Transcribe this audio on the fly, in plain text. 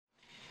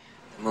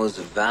The most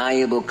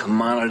valuable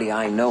commodity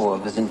I know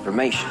of is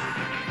information.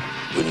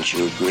 Wouldn't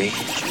you agree?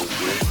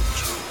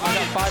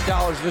 I got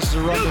 $5. This is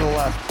a run to the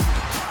left.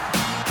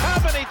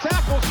 How many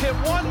tackles can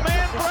one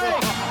man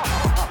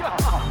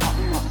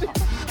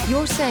break?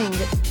 You're saying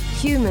that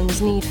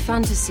humans need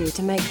fantasy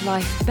to make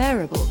life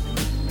bearable?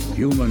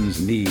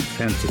 Humans need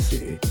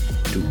fantasy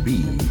to be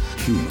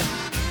human.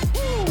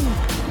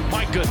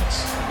 My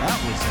goodness, that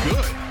was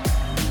good.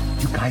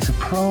 You guys are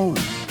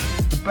pros.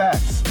 The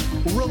best.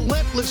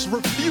 Relentless,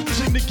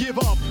 refusing to give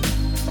up.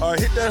 All right,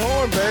 hit that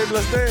horn, babe.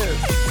 Let's dance.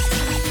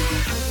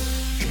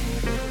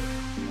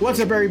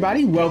 What's up,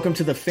 everybody? Welcome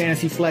to the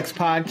Fantasy Flex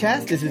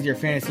Podcast. This is your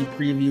fantasy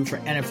preview for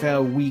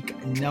NFL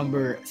Week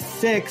number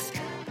 6.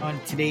 On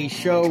today's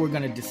show, we're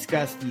going to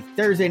discuss the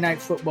Thursday night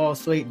football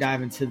slate,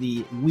 dive into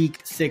the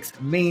Week 6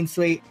 main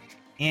slate,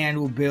 and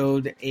we'll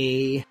build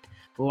a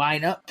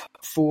lineup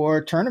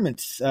for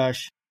tournaments.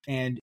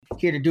 And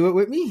here to do it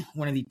with me,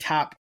 one of the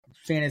top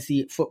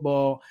fantasy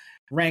football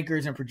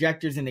rankers and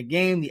projectors in the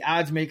game, the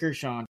odds maker,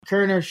 Sean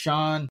Koerner.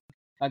 Sean,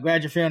 I'm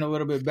glad you're feeling a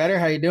little bit better.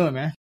 How you doing,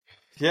 man?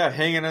 Yeah,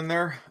 hanging in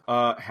there.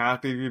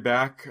 Happy to be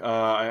back.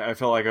 I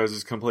felt like I was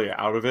just completely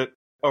out of it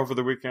over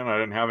the weekend. I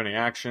didn't have any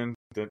action.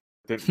 Didn't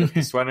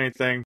sweat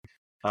anything.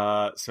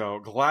 So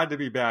glad to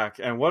be back.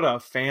 And what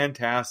a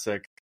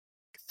fantastic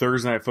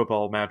Thursday night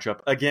football matchup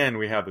again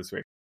we have this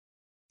week.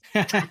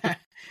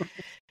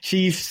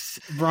 Chiefs,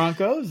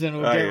 Broncos, and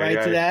we'll get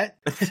right to that.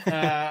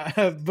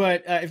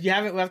 But if you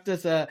haven't left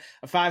us a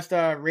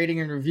 5-star rating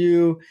and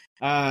review,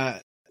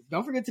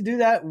 don't forget to do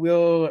that.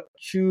 We'll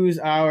choose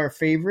our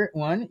favorite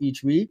one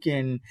each week,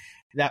 and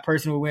that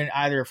person will win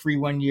either a free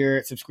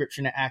 1-year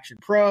subscription to Action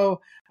Pro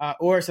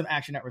or some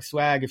Action Network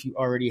swag if you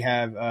already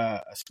have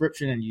a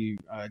subscription and you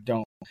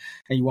don't,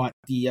 and you want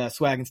the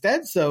swag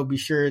instead. So be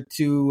sure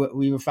to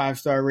leave a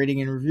 5-star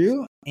rating and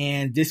review.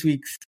 And this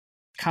week's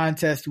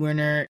contest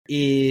winner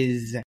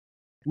is,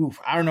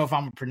 I don't know if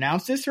I'm gonna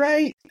pronounce this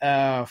right.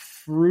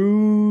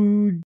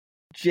 Fru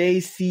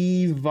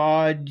JC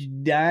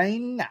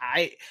Vojdine.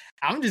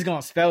 I'm just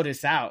gonna spell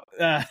this out.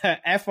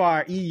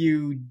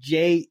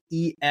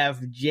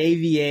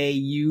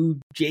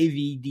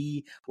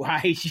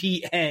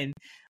 FREUJEFJVAUJVDYGN.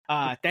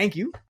 Thank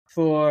you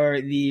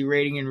for the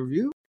rating and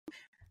review.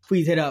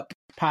 Please hit up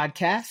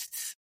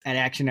podcasts at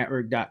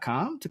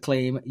actionnetwork.com to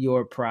claim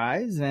your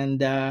prize.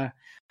 And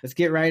let's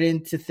get right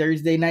into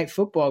Thursday night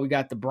football. We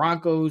got the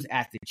Broncos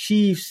at the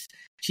Chiefs.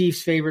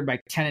 Chiefs favored by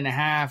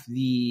 10.5.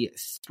 The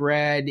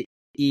spread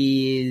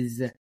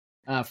is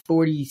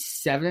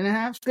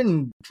 47.5. It's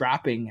been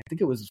dropping. I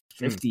think it was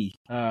 50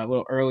 a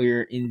little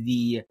earlier in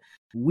the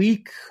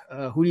week.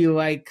 Who do you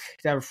like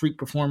to have a freak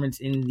performance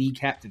in the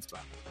captain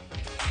spot?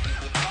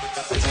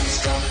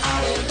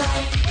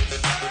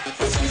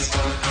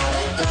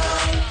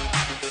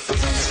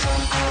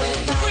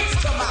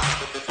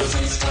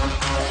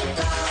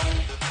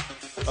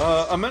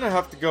 I'm going to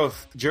have to go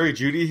with Jerry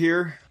Jeudy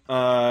here.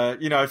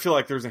 I feel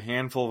like there's a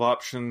handful of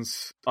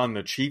options on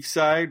the Chiefs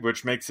side,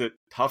 which makes it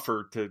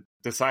tougher to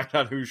decide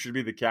on who should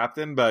be the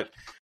captain. But,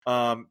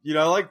 I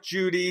like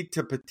Jeudy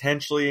to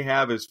potentially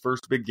have his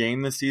first big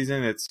game this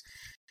season. It's,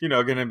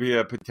 going to be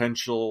a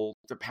potential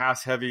to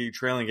pass heavy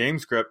trailing game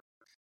script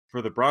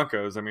for the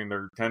Broncos. I mean,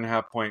 they're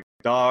 10.5 point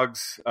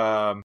dogs.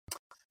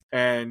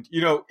 And,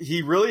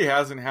 he really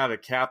hasn't had a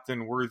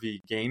captain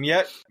worthy game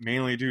yet,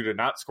 mainly due to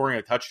not scoring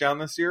a touchdown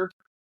this year.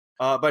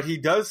 But he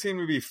does seem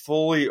to be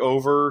fully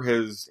over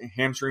his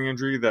hamstring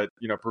injury that,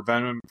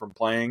 prevented him from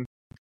playing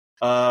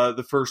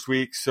the first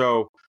week.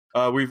 So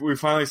we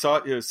finally saw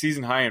it,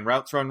 season high in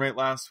routes run rate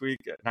last week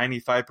at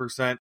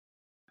 95%,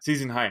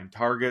 season high in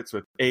targets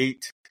with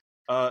 8.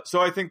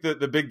 So I think that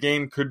the big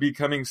game could be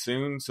coming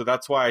soon. So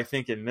that's why I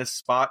think in this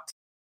spot,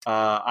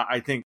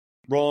 I think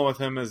rolling with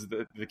him as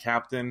the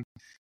captain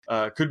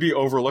could be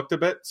overlooked a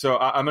bit. So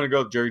I'm going to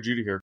go with Jerry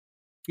Jeudy here.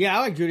 Yeah,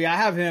 I like Jeudy. I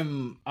have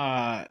him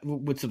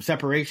with some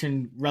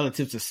separation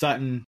relative to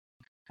Sutton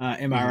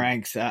in my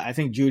ranks. I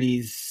think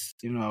Judy's,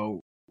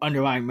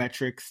 underlying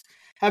metrics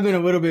have been a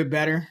little bit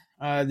better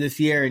this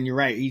year. And you're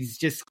right. He's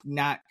just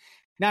not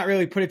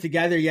really put it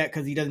together yet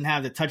because he doesn't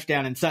have the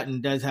touchdown. And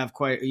Sutton does have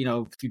quite,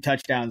 a few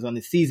touchdowns on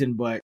the season.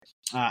 But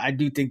I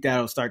do think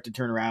that'll start to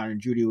turn around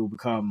and Jeudy will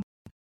become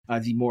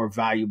the more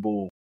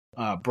valuable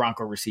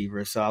Bronco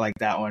receiver. So I like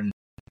that one.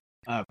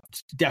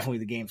 Definitely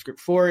the game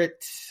script for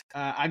it.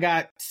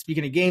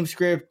 Speaking of game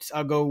script,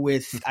 I'll go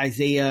with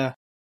Isaiah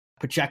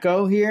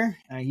Pacheco here.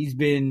 He's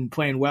been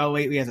playing well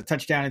lately. He has a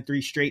touchdown in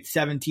 3 straight,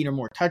 17 or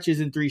more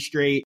touches in 3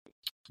 straight.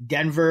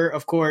 Denver,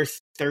 of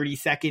course,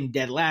 32nd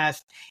dead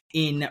last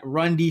in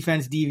run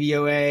defense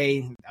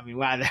DVOA. I mean,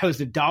 wow, that was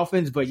the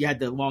Dolphins, but you had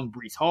the long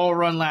Breece Hall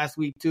run last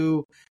week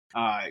too.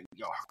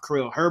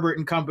 Khalil Herbert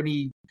and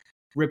company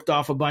ripped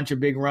off a bunch of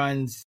big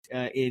runs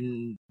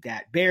in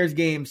that Bears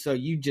game. So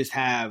you just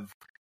have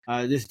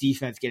this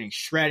defense getting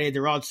shredded.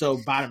 They're also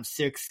bottom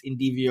 6 in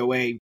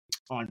DVOA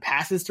on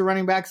passes to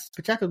running backs.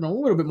 Pacheco's been a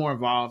little bit more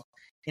involved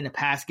in the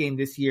pass game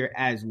this year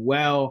as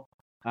well.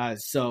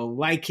 So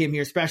like him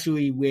here,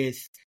 especially with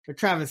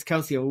Travis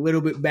Kelce a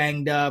little bit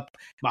banged up.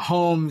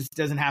 Mahomes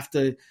doesn't have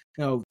to,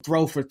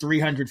 throw for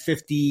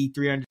 350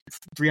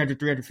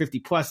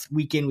 plus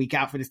week in, week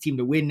out for this team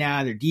to win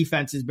now. Their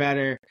defense is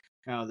better.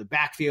 The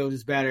backfield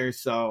is better.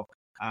 So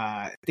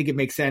I think it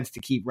makes sense to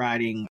keep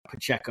riding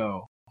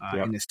Pacheco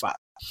in this spot.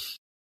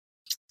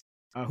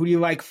 Who do you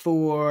like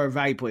for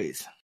value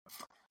plays?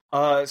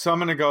 So I'm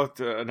going to go with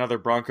another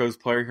Broncos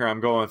player here. I'm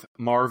going with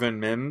Marvin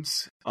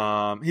Mims.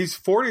 He's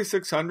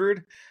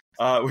 4,600,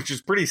 which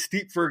is pretty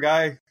steep for a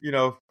guy,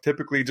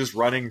 typically just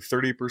running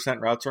 30%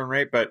 routes run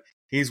rate, but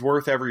he's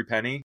worth every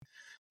penny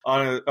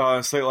on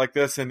a slate like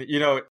this. And,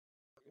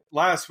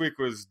 last week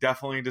was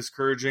definitely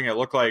discouraging. It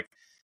looked like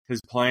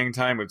his playing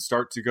time would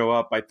start to go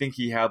up. I think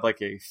he had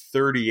like a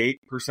 38%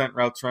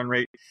 routes run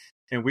rate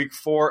in week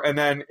 4, and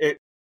then it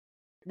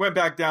went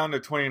back down to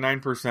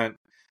 29%.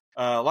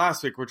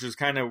 Last week, which is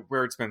kind of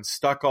where it's been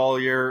stuck all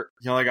year.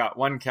 He only got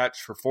 1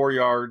 catch for 4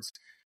 yards,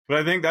 but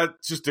I think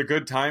that's just a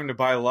good time to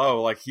buy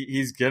low. Like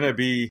he's going to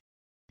be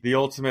the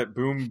ultimate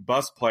boom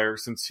bust player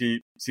since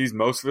he sees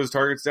most of his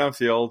targets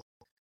downfield,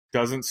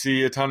 doesn't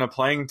see a ton of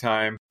playing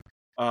time.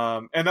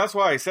 And that's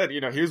why I said,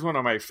 he was one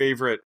of my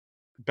favorite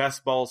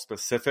best ball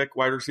specific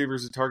wide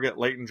receivers to target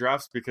late in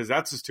drafts, because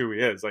that's just who he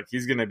is. Like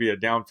he's going to be a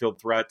downfield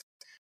threat.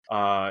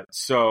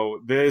 So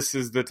this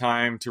is the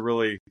time to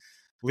really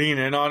lean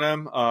in on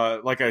him.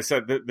 Like I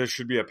said, this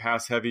should be a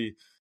pass-heavy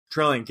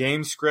trailing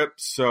game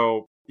script,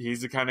 so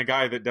he's the kind of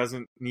guy that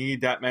doesn't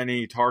need that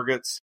many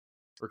targets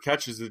or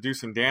catches to do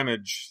some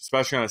damage,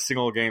 especially on a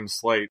single-game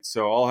slate.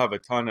 So I'll have a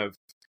ton of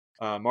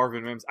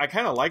Marvin Mims. I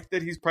kind of like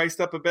that he's priced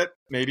up a bit.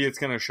 Maybe it's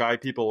going to shy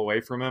people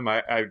away from him.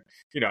 I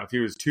if he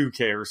was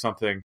 2K or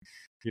something,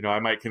 I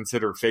might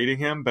consider fading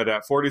him. But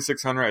at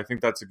 4,600, I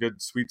think that's a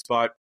good sweet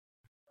spot.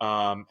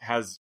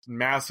 Has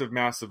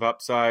massive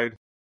upside.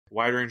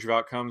 Wide range of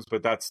outcomes,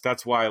 but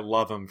that's why I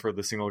love him for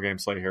the single game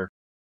slate here.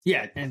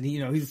 Yeah, and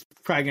he's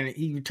probably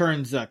he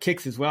returns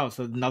kicks as well,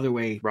 so another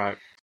way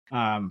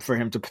for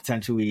him to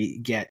potentially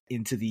get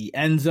into the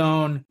end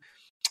zone.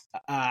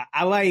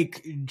 I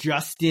like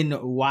Justin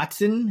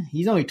Watson.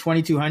 He's only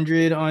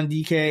 2,200 on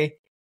DK,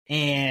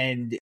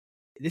 and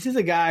this is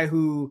a guy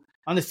who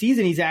on the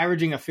season he's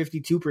averaging a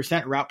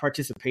 52% route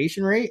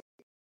participation rate.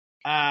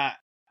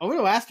 Over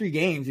the last 3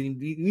 games, and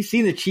we've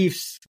seen the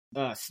Chiefs'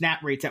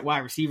 snap rates at wide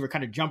receiver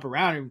kind of jump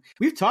around. And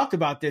we've talked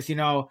about this,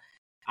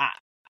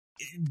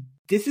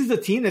 this is a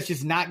team that's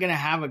just not going to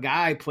have a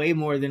guy play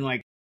more than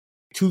like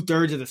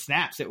 2/3 of the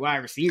snaps at wide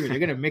receiver. They're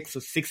going to mix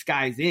those 6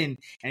 guys in,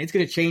 and it's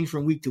going to change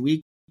from week to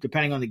week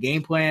depending on the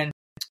game plan.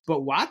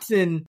 But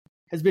Watson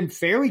has been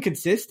fairly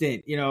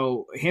consistent.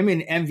 Him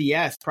and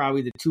MVS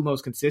probably the 2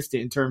 most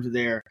consistent in terms of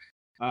their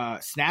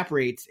snap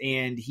rates,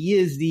 and he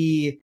has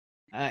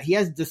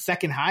the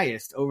second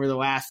highest over the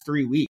last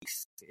 3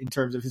 weeks in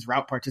terms of his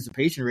route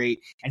participation rate,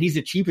 and he's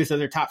the cheapest of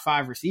their top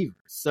 5 receivers.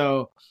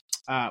 So,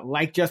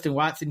 like Justin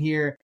Watson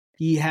here,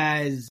 he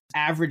has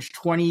averaged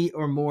 20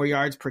 or more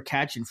yards per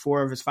catch in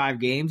 4 of his 5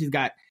 games. He's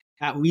got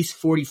at least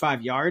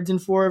 45 yards in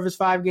 4 of his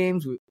 5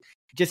 games. He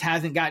just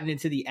hasn't gotten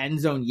into the end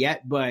zone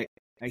yet, but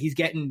he's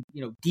getting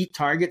deep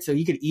targets, so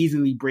he could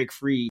easily break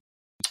free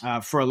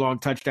for a long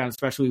touchdown,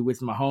 especially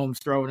with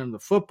Mahomes throwing him the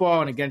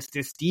football. And against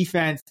this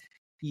defense,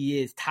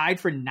 he is tied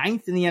for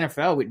 9th in the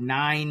NFL with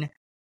 9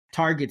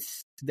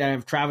 targets that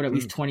have traveled at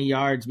least 20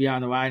 yards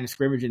beyond the line of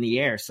scrimmage in the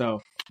air.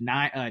 So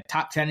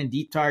top 10 in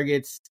deep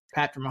targets.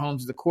 Patrick Mahomes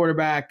is the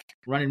quarterback,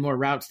 running more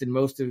routes than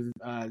most of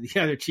the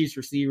other Chiefs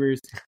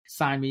receivers.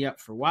 Sign me up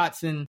for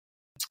Watson.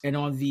 And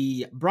on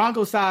the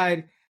Broncos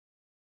side,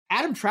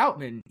 Adam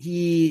Troutman,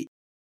 he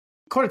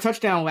caught a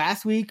touchdown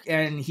last week,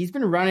 and he's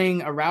been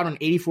running a route on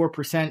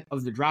 84%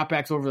 of the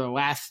dropbacks over the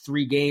last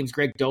 3 games.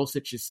 Greg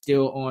Dulcich is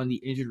still on the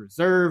injured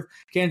reserve.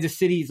 Kansas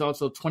City is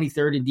also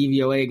 23rd in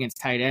DVOA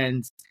against tight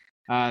ends.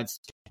 It's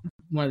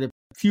one of the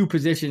few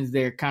positions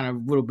they're kind of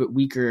a little bit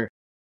weaker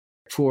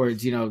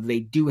towards. They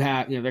do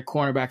have, their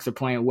cornerbacks are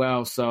playing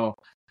well. So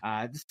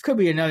this could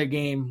be another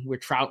game where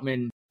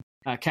Troutman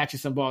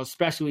catches some balls,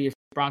 especially if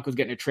Broncos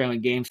getting a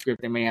trailing game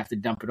script. They may have to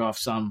dump it off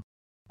some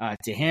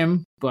to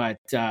him. But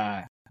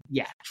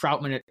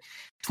Troutman at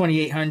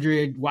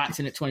 2,800,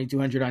 Watson at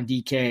 2,200 on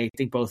DK. I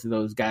think both of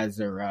those guys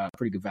are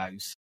pretty good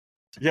values.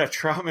 Yeah,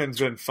 Troutman's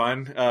been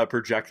fun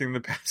projecting the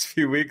past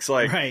few weeks.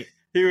 Right.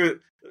 He was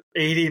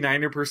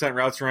 80-90%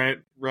 routes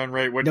run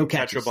rate, wouldn't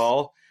catch a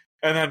ball.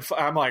 And then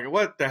I'm like,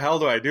 what the hell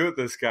do I do with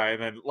this guy?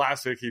 And then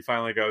last week he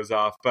finally goes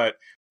off. But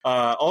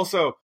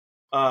also,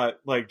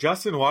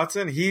 Justin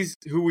Watson, he's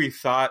who we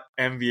thought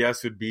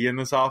MVS would be in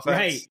this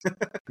offense.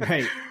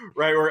 Right.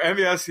 Where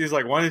MVS, he's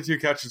like 1 to 2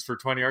 catches for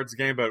 20 yards a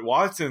game, but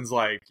Watson's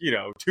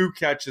 2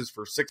 catches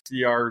for 60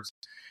 yards.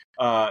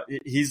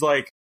 He's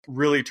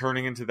really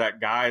turning into that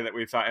guy that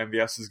we thought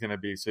MVS is going to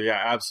be. So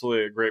yeah,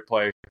 absolutely a great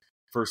play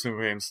for a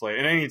single game slate.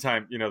 And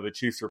anytime, the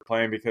Chiefs are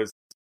playing, because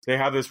they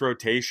have this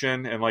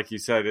rotation. And like you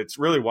said, it's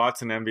really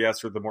Watson and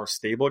MVS are the more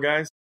stable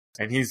guys.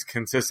 And he's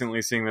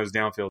consistently seeing those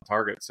downfield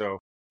targets. So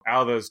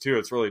out of those 2,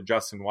 it's really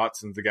Justin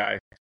Watson's the guy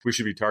we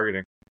should be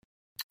targeting.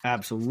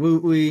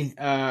 Absolutely.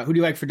 Who do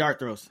you like for dart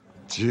throws?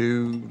 Do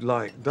you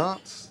like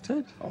darts,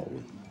 Ted? Oh,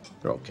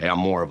 they're okay. I'm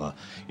more of a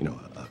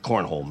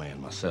cornhole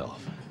man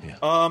myself.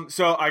 Yeah.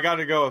 So I got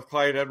to go with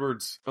Clyde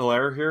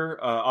Edwards-Helaire here.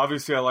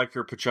 Obviously, I like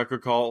your Pacheco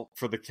call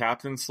for the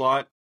captain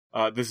slot.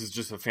 This is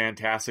just a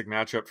fantastic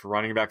matchup for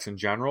running backs in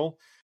general.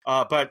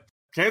 But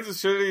Kansas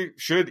City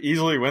should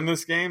easily win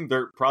this game.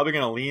 They're probably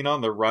going to lean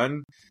on the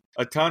run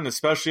a ton,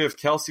 especially if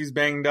Kelsey's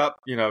banged up.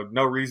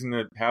 No reason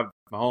to have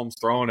Mahomes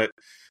throwing it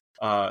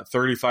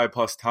 35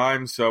 plus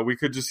times. So we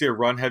could just see a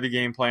run heavy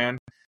game plan.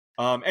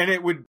 And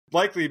it would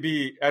likely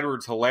be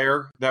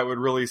Edwards-Helaire that would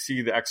really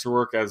see the extra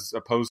work as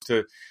opposed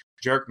to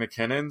Jerick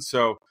McKinnon.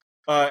 So,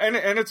 and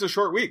it's a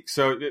short week.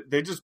 So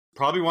they just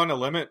probably want to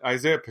limit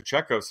Isaiah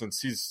Pacheco since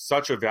he's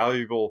such a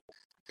valuable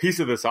piece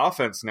of this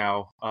offense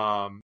now.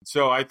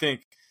 So I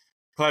think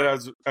Clyde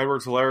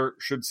Edwards-Helaire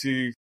should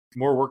see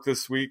more work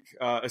this week,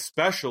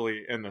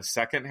 especially in the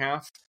second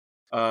half.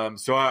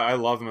 So I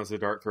love him as a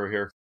dart throw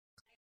here.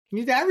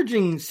 He's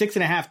averaging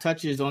 6.5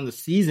 touches on the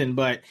season,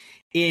 but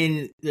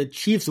in the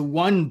Chiefs'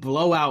 one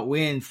blowout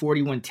win,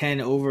 41-10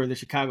 over the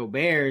Chicago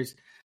Bears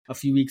a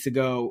few weeks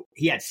ago,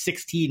 he had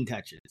 16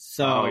 touches.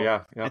 So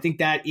yeah. I think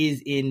that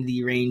is in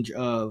the range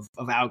of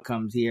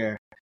outcomes here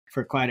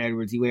for Clyde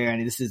Edwards-Helaire.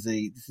 And this has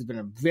been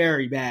a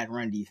very bad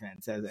run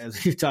defense,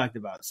 as we've talked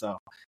about. So,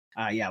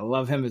 I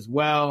love him as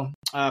well.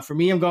 For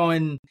me, I'm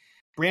going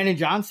Brandon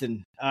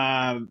Johnson.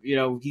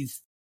 He's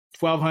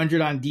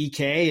 1,200 on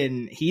DK,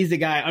 and he's the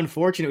guy,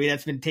 unfortunately,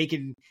 that's been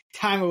taking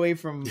time away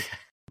from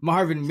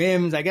Marvin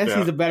Mims. I guess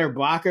he's a better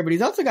blocker, but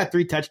he's also got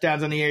 3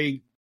 touchdowns on the air.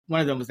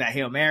 One of them was that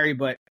Hail Mary,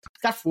 but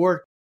he's got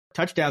 4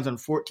 touchdowns on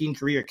 14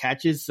 career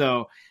catches.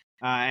 So,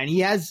 and he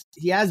has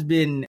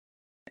been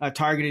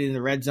targeted in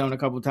the red zone a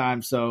couple of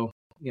times. So,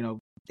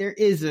 there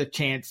is a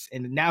chance.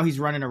 And now he's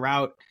running a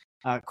route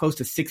close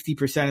to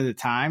 60% of the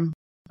time.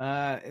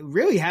 It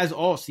really has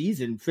all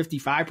season,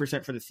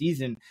 55% for the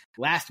season.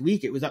 Last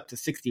week, it was up to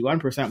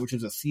 61%, which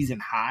was a season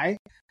high.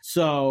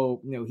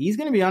 So, he's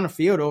going to be on the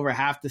field over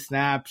half the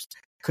snaps.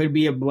 Could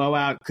be a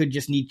blowout. Could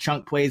just need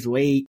chunk plays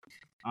late.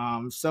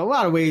 So a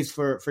lot of ways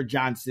for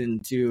Johnson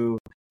to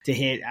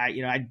hit.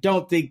 I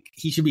don't think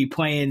he should be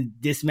playing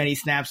this many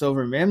snaps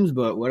over Mims,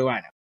 but what do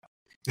I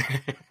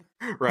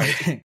know?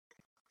 Right.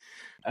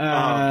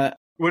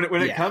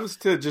 When it comes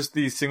to just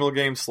these single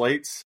game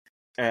slates,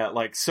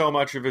 like so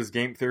much of his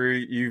game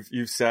theory,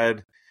 you've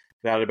said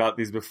that about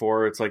these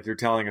before. It's like you're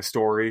telling a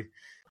story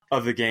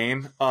of the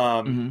game.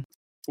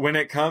 When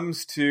it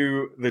comes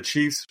to the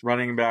Chiefs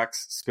running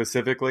backs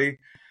specifically,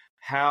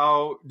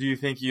 how do you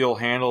think you'll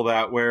handle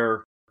that?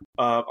 Where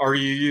are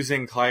you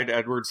using Clyde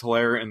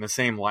Edwards-Helaire in the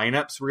same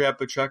lineups where you have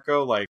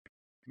Pacheco, like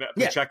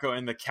Pacheco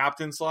in the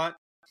captain slot,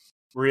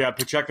 where you have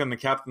Pacheco in the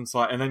captain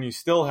slot, and then you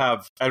still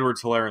have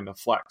Edwards-Helaire in the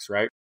flex,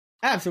 right?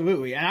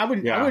 Absolutely. And I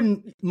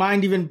wouldn't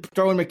mind even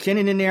throwing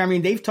McKinnon in there. I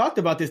mean, they've talked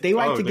about this. They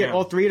like to get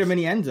all 3 of them in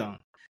the end zone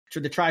to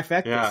the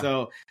trifecta. Yeah.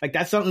 So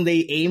that's something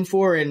they aim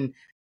for. And,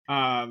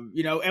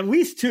 at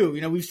least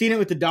 2, we've seen it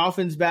with the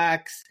Dolphins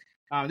backs.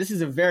 This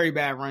is a very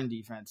bad run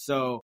defense.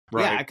 So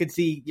I could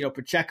see,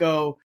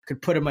 Pacheco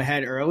could put him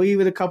ahead early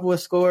with a couple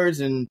of scores,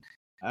 and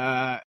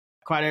Clyde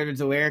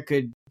Edwards-Helaire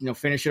could,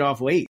 finish it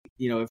off late,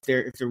 if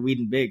they're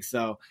leading big.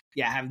 So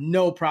I have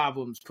no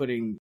problems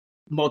putting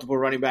multiple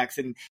running backs,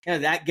 and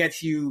that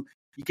gets you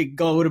could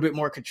go a little bit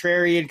more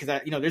contrarian because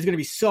there's going to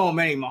be so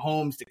many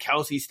Mahomes to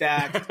Kelsey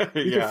stacks.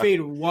 You can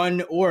fade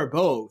one or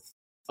both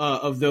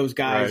of those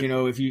guys.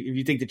 Right. If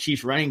you think the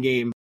Chiefs running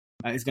game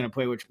is going to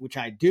play, which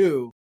I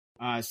do.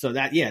 So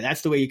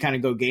that's the way you kind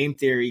of go game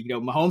theory.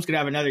 Mahomes could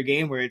have another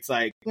game where it's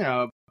like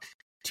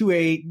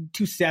 280,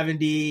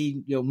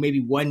 270, maybe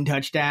 1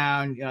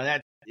 touchdown.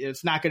 That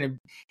it's not going to.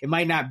 It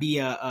might not be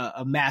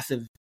a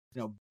massive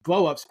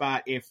blow up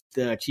spot if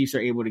the Chiefs are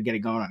able to get it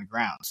going on the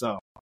ground. So,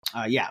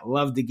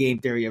 love the game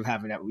theory of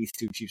having at least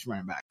 2 Chiefs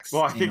running backs.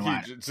 Well, I think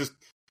you just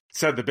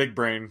said the big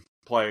brain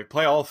play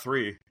all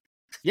 3.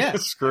 Yeah,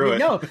 screw it.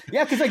 No,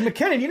 because like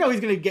McKinnon, he's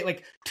going to get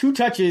like 2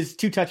 touches,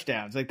 2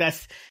 touchdowns. Like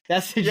that's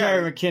the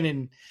Jared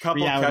McKinnon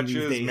couple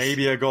catches,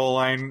 maybe a goal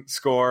line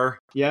score.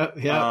 Yeah.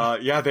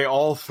 They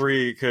all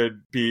 3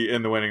 could be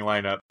in the winning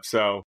lineup.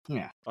 So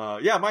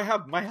might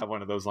have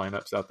one of those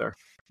lineups out there.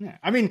 Yeah,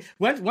 I mean,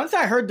 once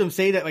I heard them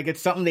say that, like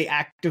it's something they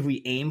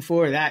actively aim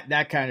for,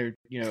 that kind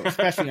of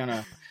especially on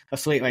a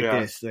slate like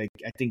this, like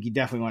I think you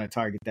definitely want to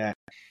target that.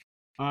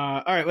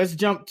 All right, let's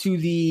jump to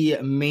the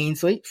main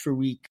slate for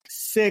week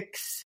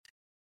 6.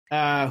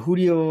 Who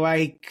do you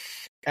like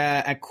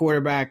at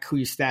quarterback? Who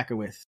you stacking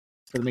with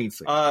for the main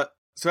slate?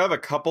 So I have a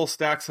couple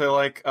stacks I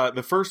like.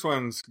 The first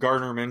one's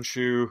Gardner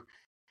Minshew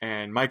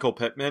and Michael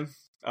Pittman,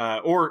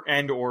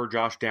 or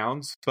Josh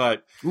Downs.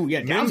 But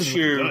Downs is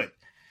good.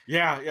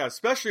 Yeah,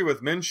 especially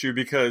with Minshew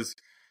because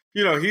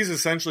he's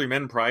essentially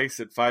min price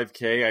at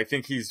 $5K. I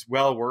think he's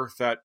well worth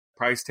that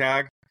price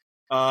tag.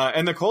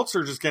 And the Colts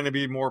are just going to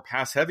be more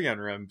pass heavy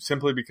under him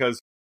simply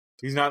because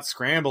he's not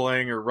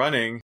scrambling or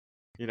running,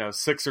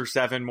 6 or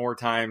 7 more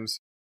times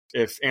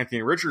if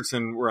Anthony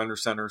Richardson were under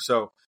center.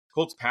 So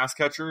Colts pass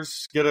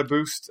catchers get a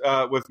boost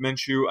with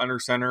Minshew under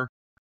center.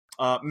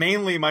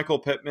 Mainly Michael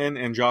Pittman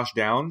and Josh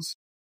Downs.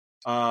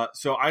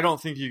 So I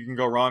don't think you can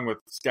go wrong with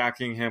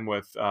stacking him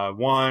with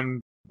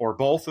one or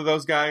both of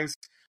those guys.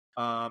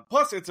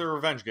 Plus, it's a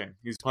revenge game.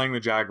 He's playing the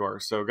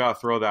Jaguars, so got to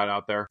throw that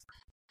out there.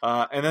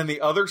 And then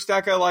the other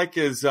stack I like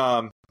is,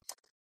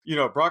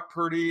 Brock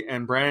Purdy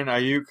and Brandon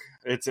Ayuk.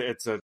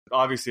 It's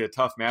obviously a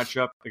tough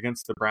matchup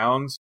against the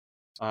Browns.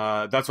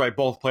 That's why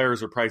both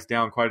players are priced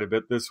down quite a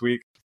bit this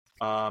week.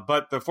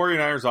 But the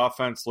 49ers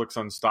offense looks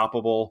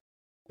unstoppable.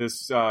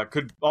 This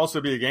could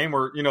also be a game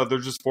where, they're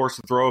just forced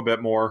to throw a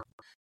bit more,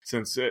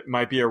 since it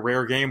might be a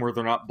rare game where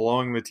they're not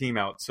blowing the team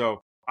out.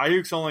 So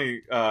Ayuk's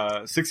only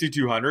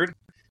 6,200,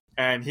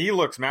 and he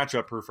looks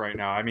matchup proof right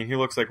now. I mean, he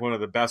looks like one of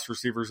the best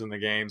receivers in the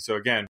game. So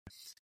again,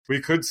 we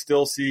could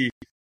still see,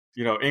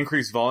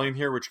 increased volume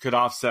here, which could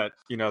offset,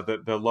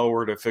 the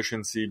lowered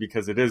efficiency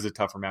because it is a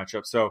tougher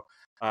matchup. So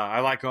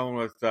I like going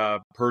with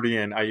Purdy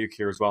and Ayuk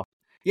here as well.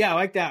 Yeah, I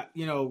like that,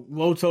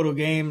 low total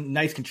game,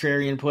 nice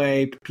contrarian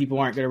play. People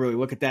aren't going to really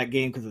look at that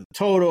game because of the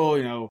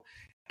total,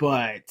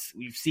 but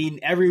we've seen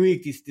every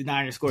week the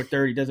Niners score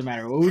 30. Doesn't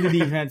matter who the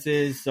defense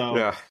is. So,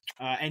 yeah.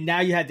 And now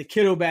you had the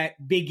Kittle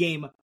big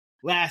game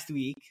last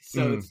week.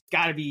 So it's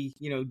got to be,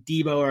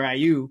 Debo or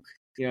Ayuk,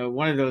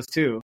 one of those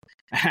two,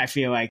 I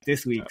feel like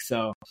this week.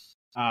 So,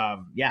 I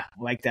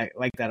like that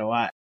a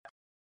lot.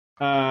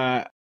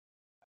 I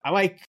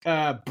like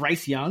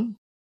Bryce Young,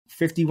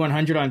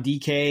 5,100 on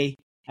DK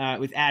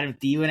with Adam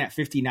Thielen at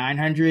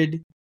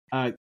 5,900.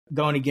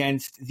 Going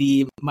against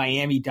the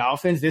Miami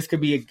Dolphins. This could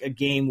be a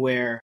game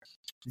where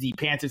the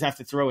Panthers have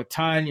to throw a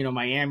ton.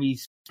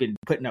 Miami's been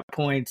putting up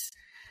points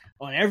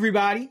on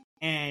everybody.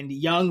 And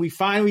Young, we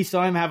finally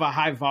saw him have a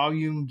high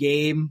volume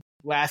game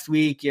last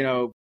week.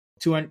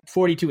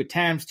 242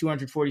 attempts,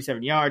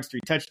 247 yards,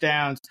 3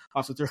 touchdowns,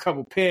 also threw a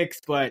couple picks.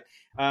 But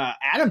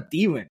Adam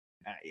Thielen,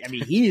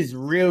 he is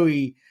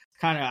really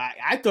kind of,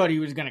 I thought he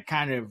was going to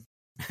kind of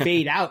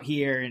fade out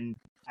here. And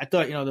I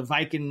thought, the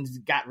Vikings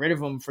got rid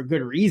of him for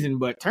good reason,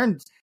 but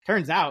turns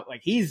out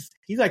like he's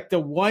like the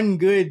one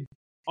good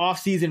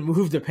offseason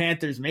move the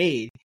Panthers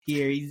made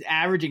here. He's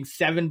averaging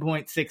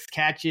 7.6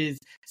 catches,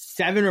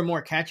 7 or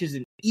more catches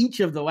in each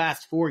of the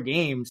last 4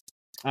 games.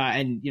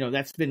 And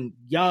that's been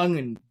Young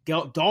and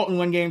Dalton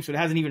one game, so it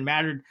hasn't even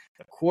mattered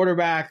the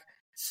quarterback.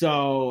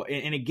 So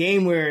in a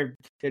game where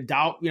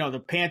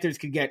the Panthers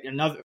could get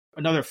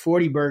another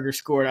 40 burger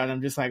scored on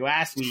them, just like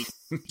last week,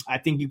 I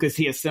think you could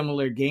see a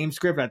similar game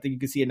script. I think you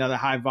could see another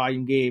high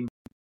volume game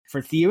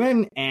for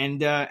Thielen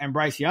and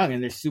Bryce Young,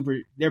 and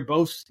they're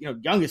both,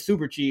 Young is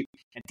super cheap,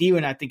 and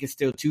Thielen I think is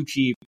still too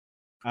cheap.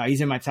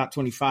 He's in my top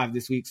 25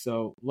 this week,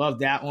 so love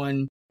that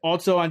one.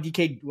 Also on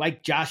DK,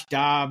 like Josh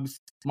Dobbs,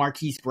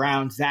 Marquise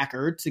Brown, Zach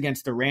Ertz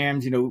against the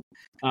Rams.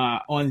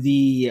 On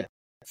the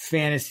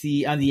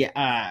fantasy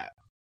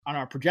on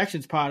our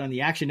projections pod on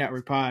the Action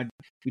Network pod,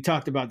 we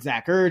talked about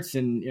Zach Ertz,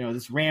 and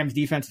this Rams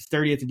defense is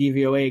 30th in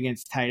DVOA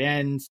against tight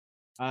ends.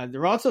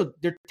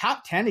 They're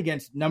top 10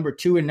 against number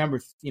 2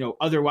 and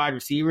other wide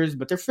receivers,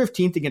 but they're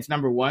 15th against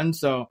number 1.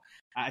 So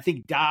I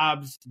think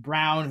Dobbs,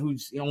 Brown,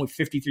 who's only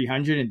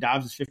 5,300, and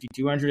Dobbs is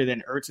 5,200, and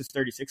then Ertz is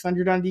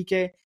 3,600 on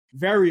DK.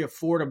 Very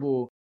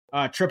affordable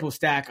triple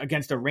stack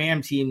against a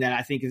Ram team that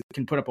I think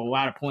can put up a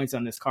lot of points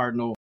on this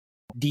Cardinal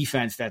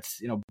defense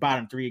that's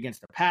bottom 3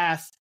 against the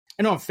pass.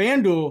 And on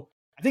FanDuel,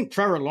 I think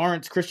Trevor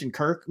Lawrence, Christian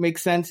Kirk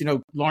makes sense.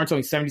 Lawrence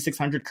only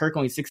 7,600, Kirk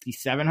only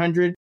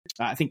 6,700.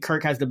 I think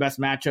Kirk has the best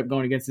matchup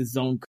going against the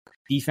zone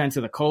defense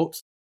of the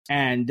Colts.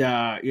 And,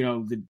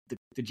 the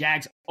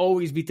Jags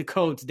always beat the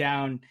Colts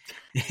down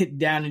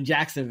in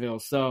Jacksonville.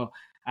 So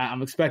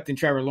I'm expecting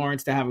Trevor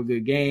Lawrence to have a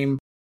good game.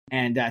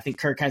 And I think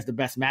Kirk has the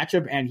best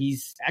matchup, and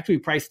he's actually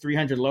priced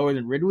 300 lower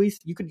than Ridley.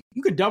 You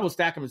could double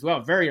stack him as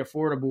well. Very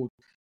affordable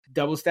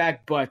double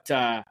stack, but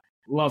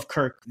love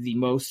Kirk the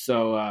most.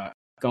 So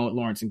going with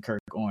Lawrence and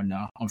Kirk on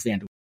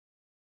FanDuel.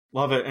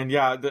 Love it. And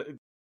yeah,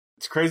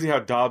 it's crazy how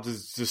Dobbs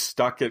is just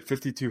stuck at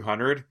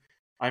 5,200.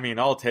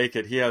 I'll take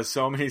it. He has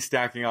so many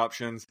stacking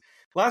options.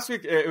 Last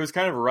week, it was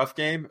kind of a rough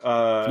game.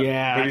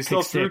 But he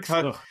still threw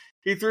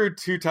He threw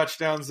 2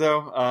 touchdowns,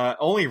 though.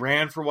 Only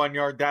ran for 1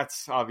 yard.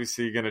 That's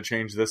obviously going to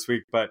change this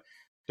week, but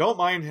don't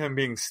mind him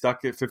being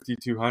stuck at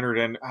 5,200.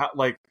 And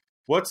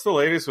what's the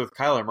latest with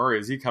Kyler Murray?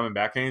 Is he coming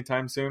back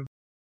anytime soon?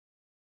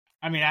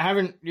 I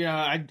haven't,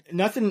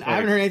 nothing. I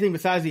haven't heard anything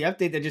besides the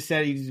update that just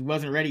said he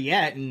wasn't ready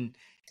yet. And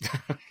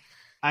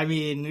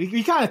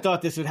we kind of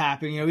thought this would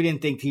happen. We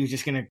didn't think he was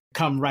just going to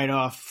come right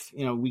off,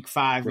 week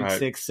 5, week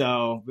 6.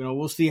 So,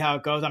 we'll see how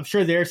it goes. I'm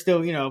sure they're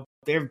still,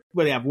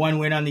 they have 1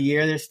 win on the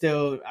year.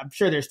 I'm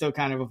sure they're still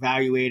kind of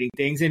evaluating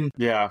things. And,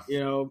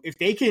 if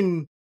they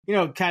can,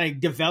 kind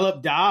of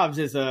develop Dobbs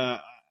as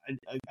a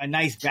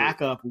nice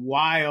backup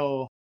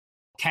while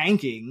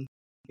tanking,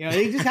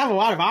 they just have a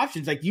lot of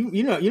options. Like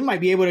you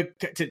might be able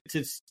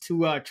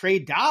to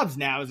trade Dobbs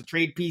now as a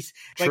trade piece.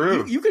 Like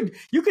True.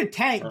 You could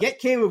tank, get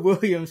Caleb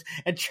Williams,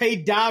 and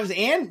trade Dobbs,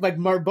 and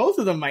both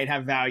of them might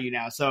have value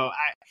now. So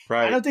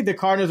I don't think the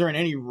Cardinals are in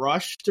any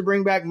rush to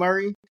bring back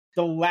Murray.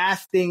 the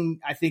last thing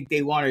I think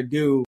they want to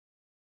do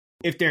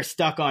if they're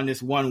stuck on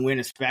this one win,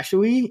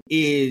 especially,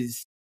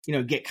 is,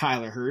 get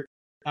Kyler hurt.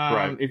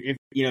 Right. If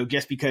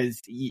just because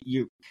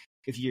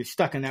if you're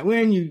stuck on that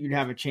win, you'd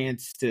have a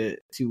chance to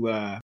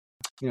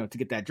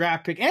get that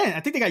draft pick. And I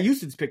think they got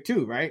Houston's pick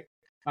too, right?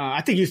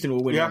 I think Houston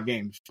will win more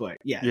games, but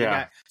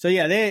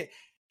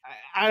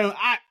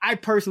I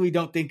personally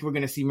don't think we're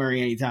going to see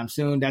Murray anytime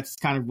soon. That's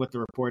kind of what the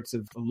reports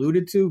have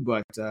alluded to,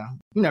 but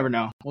you never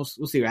know. We'll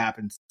see what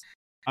happens.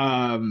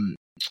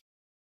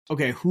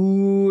 Okay,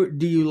 who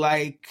do you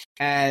like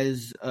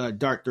as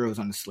dart throws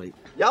on the slate?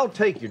 Y'all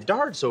take your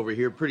darts over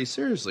here pretty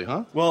seriously,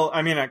 huh? Well,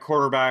 I mean, at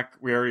quarterback,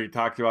 we already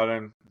talked about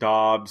him.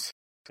 Dobbs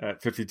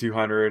at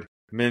 5,200,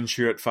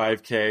 Minshew at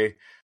 5K.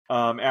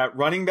 At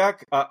running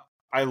back,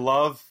 I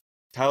love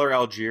Tyler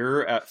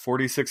Algier at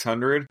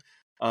 4,600.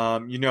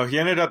 He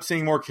ended up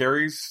seeing more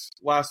carries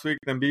last week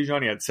than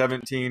Bijan. He had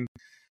 17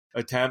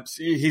 attempts.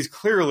 He's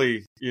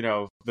clearly,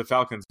 the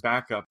Falcons'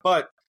 backup,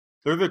 but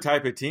they're the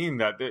type of team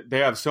that they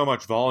have so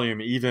much volume.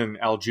 Even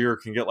Algier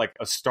can get like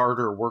a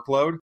starter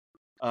workload,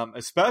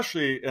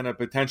 especially in a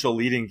potential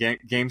leading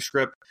game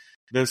script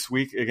this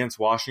week against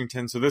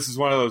Washington. So this is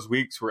one of those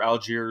weeks where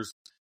Algier's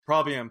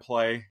probably in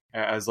play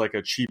as like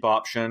a cheap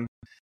option.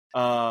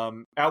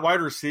 At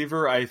wide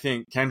receiver, I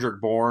think Kendrick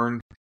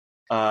Bourne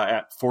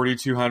at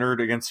 4,200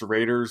 against the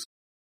Raiders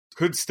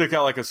could stick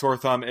out like a sore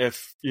thumb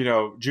if,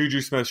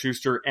 Juju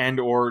Smith-Schuster and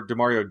or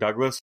Demario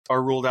Douglas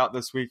are ruled out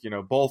this week.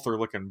 Both are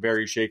looking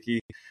very shaky.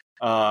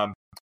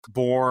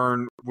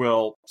 Bourne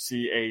will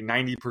see a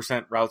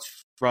 90%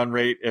 routes run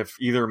rate if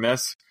either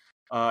miss.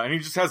 And he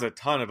just has a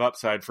ton of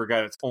upside for a guy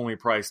that's only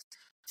priced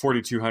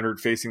 4,200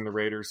 facing the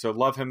Raiders. So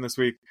love him this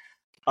week.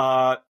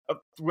 I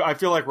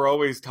feel like we're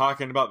always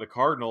talking about the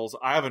Cardinals.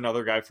 I have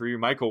another guy for you,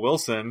 Michael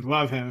Wilson.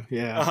 Love him,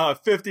 yeah.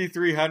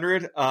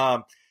 5,300.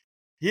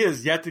 He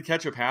has yet to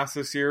catch a pass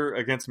this year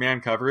against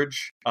man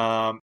coverage.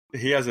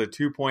 He has a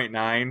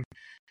 2.9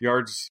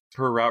 yards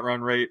per route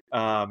run rate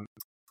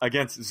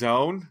against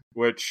zone,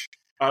 which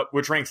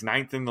ranks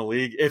 9th in the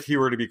league if he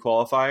were to be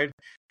qualified.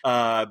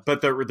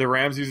 But the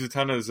Rams use a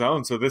ton of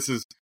zone, so this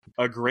is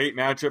a great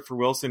matchup for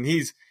Wilson.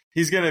 He's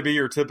going to be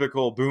your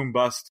typical boom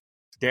bust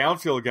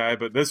downfield guy,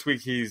 but this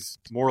week he's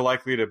more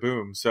likely to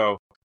boom. So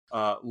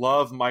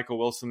love Michael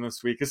Wilson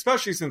this week,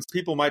 especially since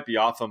people might be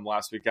off him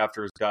last week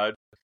after his dud.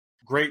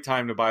 Great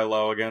time to buy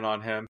low again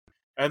on him.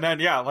 And then,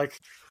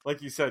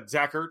 like you said,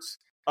 Zach Ertz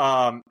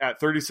at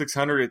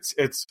 3,600.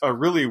 It's a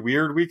really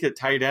weird week at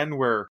tight end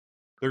where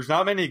there's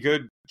not many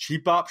good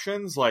cheap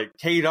options. Like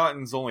K.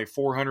 Dotton's only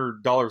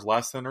 $400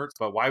 less than Ertz,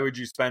 but why would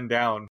you spend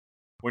down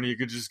when you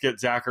could just get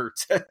Zach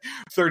Ertz at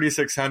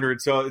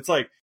 3,600? So it's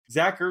like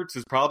Zach Ertz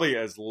is probably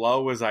as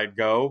low as I'd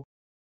go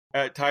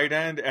at tight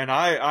end. And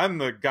I'm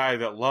the guy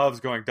that loves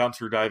going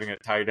dumpster diving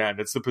at tight end.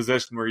 It's the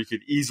position where you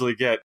could easily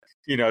get,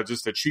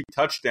 just a cheap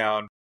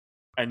touchdown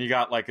and you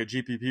got like a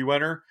GPP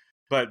winner.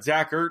 But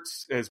Zach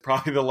Ertz is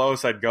probably the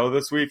lowest I'd go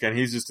this week, and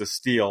he's just a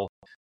steal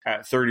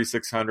at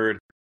 3,600.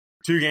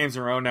 2 games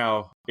in a row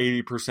now,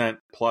 80%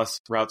 plus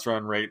routes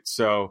run rate.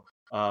 So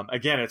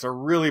again, it's a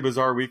really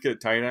bizarre week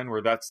at tight end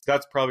where that's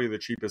probably the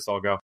cheapest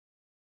I'll go.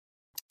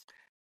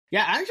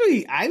 Yeah,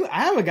 actually, I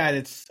have a guy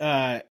that's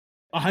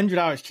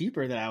 $100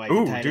 cheaper that I like.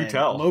 Ooh, do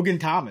tell. Logan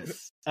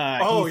Thomas.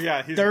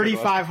 He's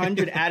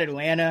 3,500 at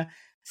Atlanta.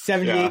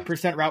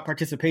 78% route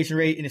participation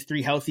rate in his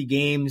 3 healthy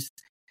games.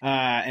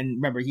 And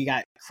remember, he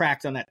got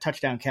cracked on that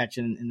touchdown catch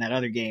in that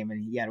other game,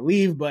 and he had to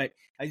leave. But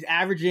he's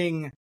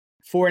averaging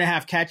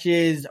 4.5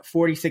 catches,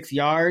 46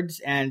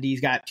 yards, and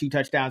he's got 2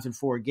 touchdowns in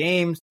 4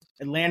 games.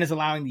 Atlanta's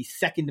allowing the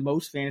second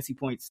most fantasy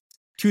points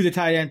to the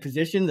tight end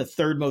position, the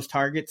 3rd most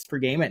targets per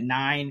game at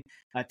 9,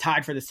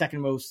 tied for the 2nd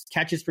most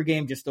catches per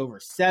game, just over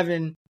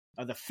 7,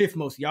 the 5th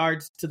most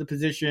yards to the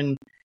position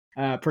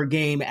per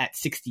game at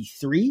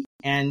 63,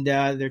 and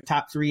they're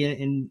top 3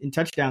 in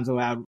touchdowns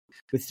allowed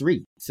with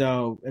 3.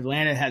 So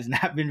Atlanta has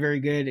not been very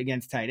good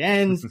against tight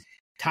ends.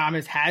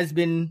 Thomas has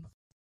been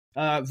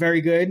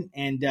very good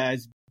and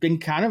has been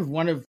kind of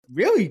one of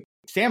really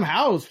Sam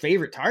Howell's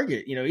favorite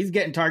target. He's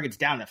getting targets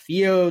down the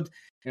field,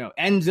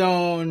 end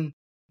zone,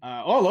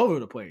 all over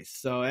the place.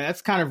 So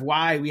that's kind of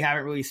why we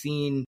haven't really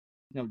seen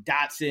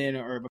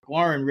Dotson or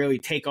McLaurin really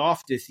take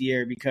off this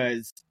year,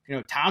 because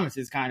Thomas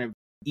is kind of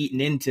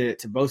eaten into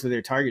both of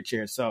their target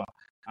shares. So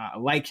I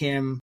like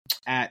him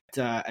at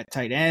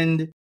tight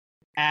end.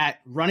 At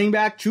running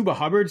back, Chuba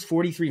Hubbard's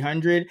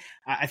 4,300.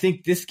 I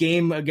think this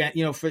game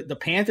again, for the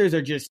Panthers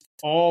are just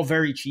all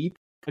very cheap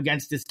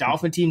against this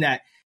Dolphin team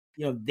that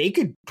they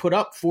could put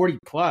up 40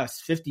 plus,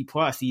 50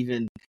 plus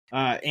even,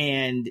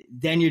 and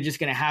then you're just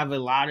going to have a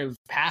lot of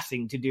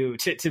passing to do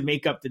to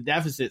make up the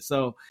deficit.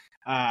 So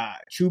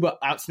Chuba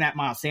outsnapped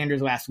Miles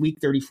Sanders last week,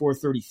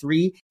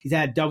 34-33. He's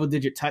had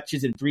double-digit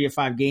touches in 3 of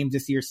 5 games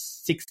this year,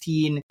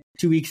 16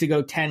 2 weeks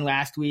ago, 10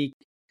 last week.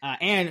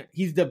 And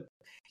he's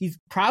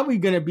probably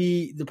going to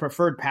be the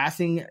preferred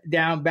passing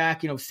down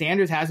back.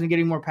 Sanders has been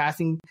getting more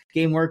passing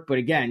game work, but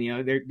again,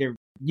 their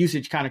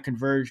usage kind of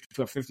converged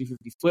to a 50-50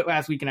 split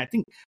last week, and I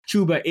think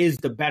Chuba is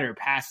the better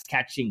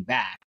pass-catching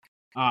back.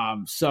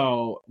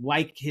 So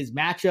like his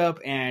matchup,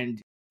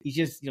 and he's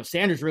just,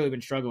 Sanders really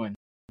been struggling.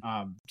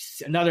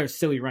 Another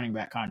silly running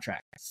back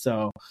contract.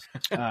 So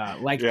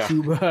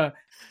Chuba,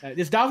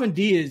 this Dolphin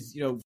D is,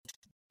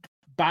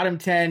 bottom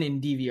 10 in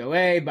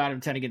DVOA,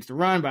 bottom 10 against the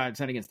run, bottom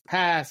 10 against the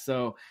pass.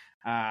 So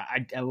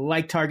I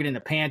like targeting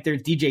the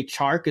Panthers. DJ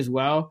Chark as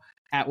well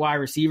at wide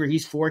receiver.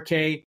 He's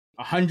 4K,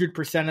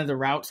 100% of the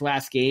routes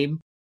last game.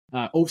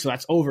 So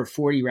that's over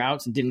 40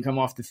 routes and didn't come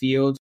off the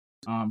field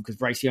because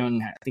Bryce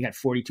Young, I think, had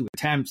 42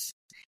 attempts.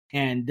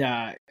 And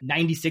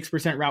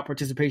 96% route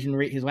participation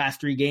rate his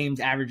last 3 games,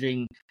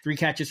 averaging 3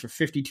 catches for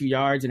 52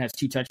 yards and has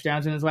 2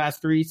 touchdowns in his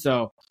last 3.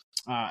 So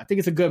I think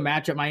it's a good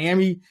matchup.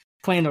 Miami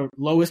playing the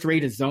lowest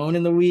rated zone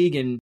in the league.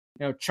 And,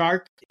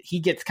 Chark, he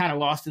gets kind of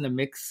lost in the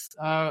mix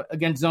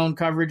against zone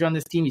coverage on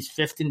this team. He's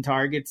 5th in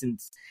targets and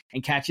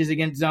catches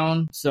against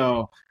zone.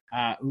 So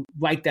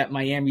like that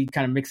Miami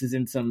kind of mixes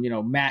in some,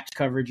 match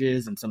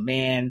coverages and some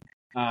man.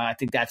 I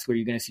think that's where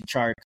you're going to see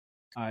Chark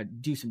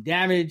do some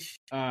damage.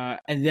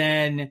 And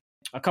then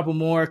a couple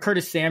more.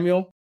 Curtis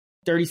Samuel,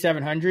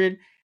 3,700.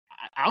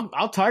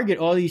 I'll target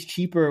all these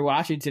cheaper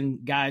Washington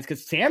guys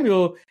because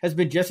Samuel has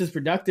been just as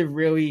productive,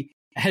 really,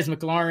 as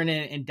McLaurin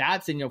and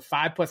Dotson.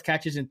 5+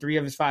 catches in 3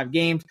 of his 5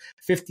 games,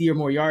 50 or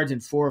more yards in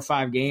 4 or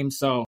 5 games.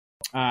 So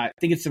I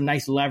think it's some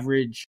nice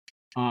leverage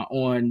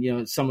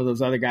on some of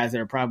those other guys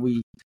that are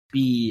probably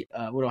be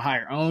a little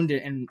higher owned.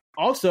 And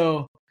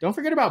also, don't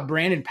forget about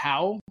Brandon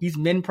Powell. He's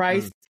min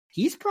priced.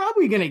 He's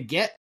probably going to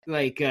get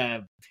like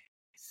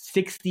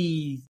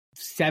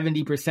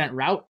 60-70%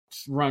 route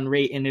run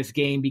rate in this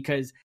game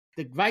because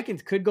the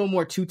Vikings could go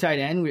more 2 tight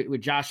end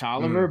with Josh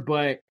Oliver,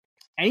 but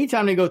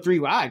anytime they go 3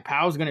 wide,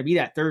 Powell's going to be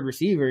that 3rd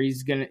receiver.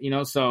 He's going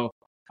to, so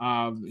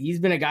he's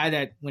been a guy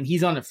that when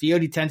he's on the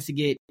field, he tends to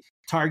get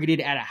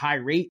targeted at a high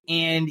rate,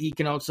 and he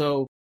can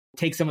also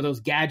take some of those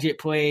gadget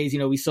plays.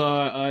 We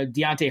saw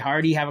Deontay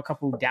Hardy have a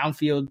couple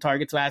downfield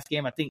targets last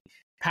game. I think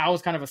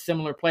Powell's kind of a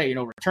similar play,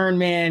 return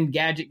man,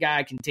 gadget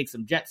guy, can take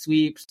some jet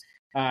sweeps,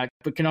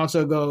 but can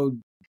also go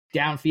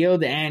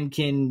downfield and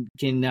can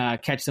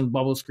catch some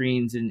bubble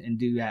screens and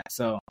do that.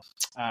 So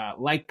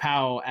like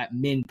Powell at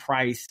min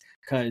price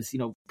because,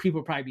 people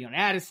will probably be on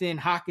Addison,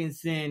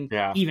 Hawkinson,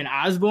 even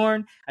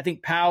Osborne. I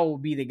think Powell will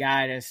be the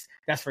guy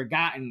that's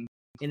forgotten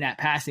in that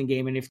passing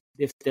game. And if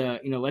the,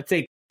 let's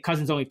say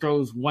Cousins only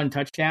throws 1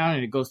 touchdown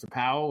and it goes to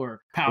Powell, or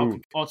Powell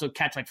can also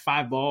catch like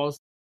 5 balls.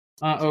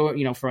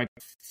 For like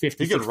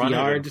 50, 60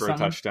 yards or something. A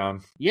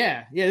touchdown.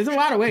 Yeah. There's a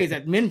lot of ways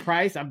at min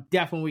price. I'm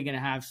definitely going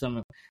to have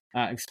some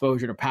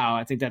exposure to Powell.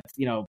 I think that's,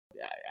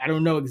 I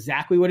don't know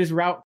exactly what his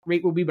route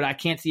rate will be, but I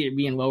can't see it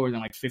being lower than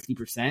like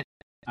 50%.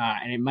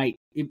 And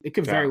it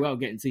could very well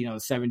get into, the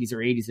 70s or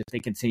 80s if they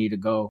continue to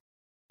go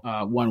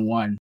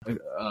 1-1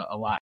 a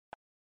lot.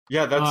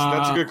 Yeah,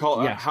 that's a good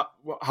call. Yeah.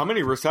 How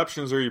many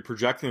receptions are you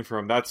projecting for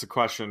him? That's the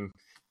question.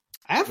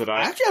 I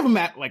actually have him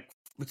at I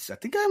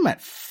think I'm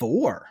at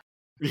 4.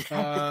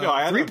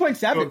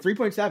 3.7.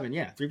 3.7.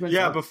 Yeah. 3.7.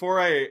 Yeah. Before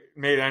I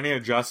made any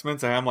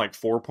adjustments, I am like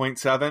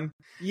 4.7.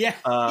 Yeah.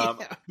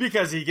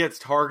 Because he gets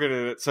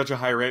targeted at such a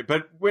high rate.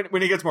 But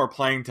when he gets more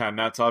playing time,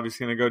 that's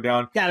obviously going to go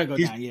down. Gotta go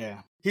down.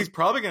 Yeah. He's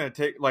probably going to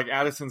take, like,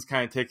 Addison's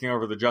kind of taking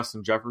over the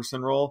Justin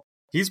Jefferson role.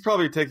 He's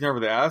probably taking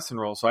over the Addison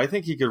role. So I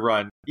think he could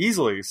run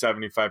easily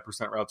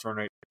 75% routes run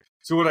rate.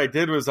 So what I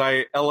did was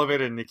I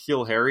elevated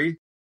N'Keal Harry,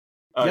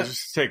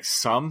 just to take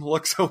some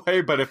looks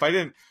away. But if I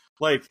didn't,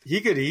 he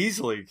could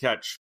easily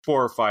catch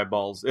 4 or 5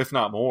 balls, if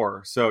not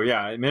more. So,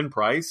 yeah, I'm in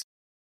price.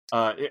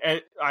 I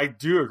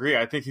do agree.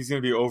 I think he's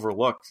going to be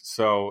overlooked.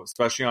 So,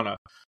 especially on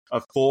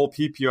a full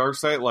PPR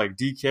site like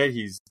DK,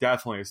 he's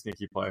definitely a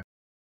sneaky play.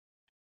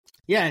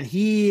 Yeah, and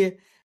he,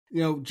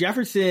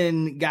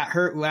 Jefferson got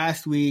hurt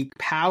last week.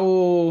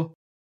 Powell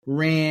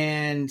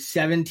ran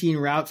 17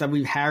 routes. I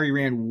believe Harry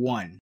ran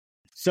 1.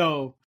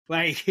 So,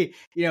 the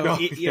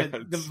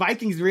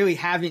Vikings really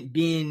haven't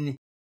been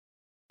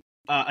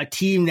a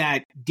team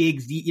that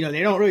digs deep.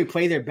 They don't really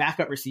play their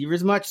backup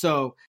receivers much.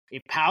 So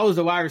if Powell's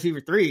a wide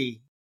receiver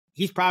 3,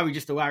 he's probably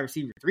just a wide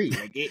receiver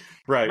 3.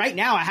 Right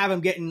now, I have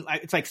him getting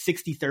it's like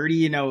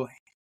 60-30,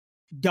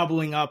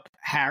 doubling up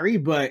Harry,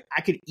 but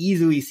I could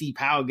easily see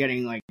Powell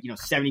getting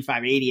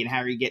 75-80 and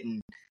Harry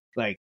getting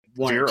 1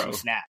 or 2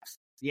 snaps.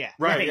 Yeah.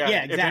 Right.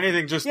 Yeah. Exactly. If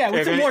anything, just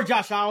with some more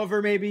Josh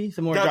Oliver, maybe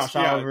some more Josh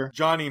Oliver.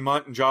 Johnny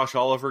Munt and Josh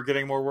Oliver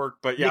getting more work,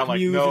 but Nick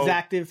Muse is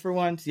active for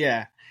once.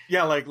 Yeah.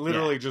 Yeah,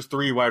 literally just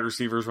 3 wide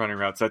receivers running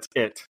routes. That's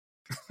it.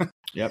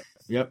 Yep.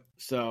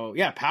 So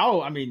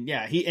Powell. I mean,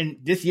 he and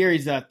this year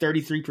he's a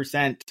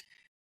 33%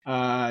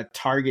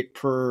 target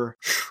per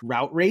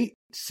route rate.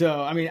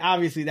 So I mean,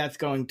 obviously that's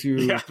going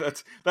to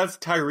that's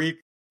Tyreek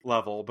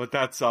level, but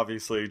that's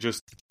obviously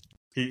just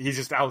he's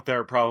just out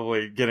there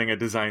probably getting a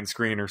design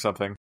screen or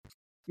something.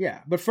 Yeah,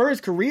 but for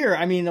his career,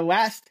 I mean, the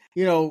last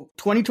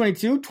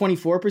 2022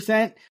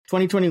 24%,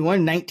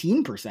 2021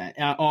 19%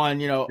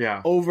 on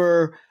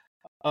over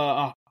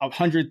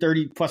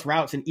 130 plus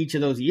routes in each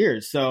of those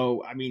years.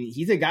 So, I mean,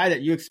 he's a guy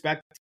that you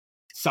expect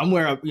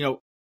somewhere,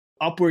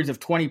 upwards of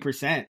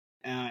 20%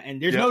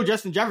 And there's no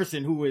Justin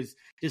Jefferson, who was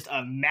just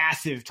a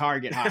massive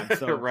target hog.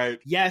 So right.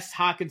 Yes,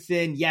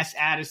 Hawkinson, yes,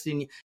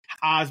 Addison,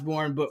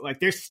 Osborne, but like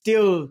there's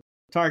still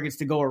targets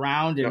to go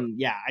around.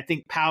 And I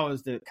think Powell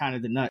is the kind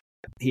of the nut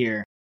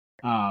here,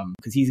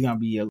 because he's gonna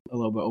be a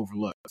little bit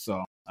overlooked.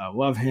 So I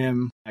love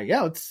him.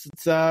 Let's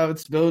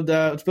build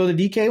a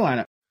DK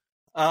lineup.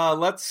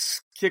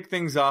 Let's kick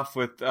things off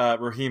with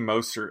Raheem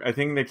Mostert. I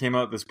think they came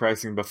out with this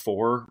pricing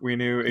before we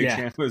knew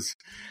Achane was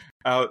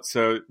out,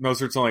 so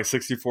Mostert's only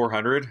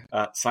 6,400.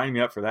 Sign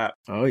me up for that.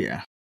 Oh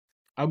yeah,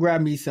 I'll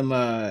grab me some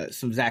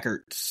Zach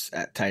Ertz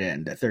at tight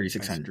end at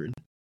 3,600.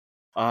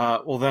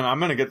 Well then I'm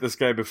gonna get this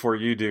guy before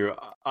you do.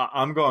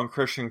 I'm going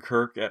Christian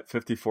Kirk at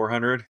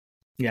 5,400.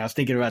 Yeah, I was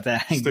thinking about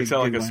that. Sticks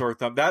out like a sore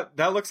thumb.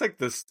 That looks like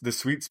the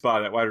sweet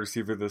spot at wide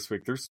receiver this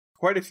week. There's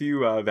quite a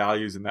few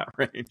values in that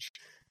range.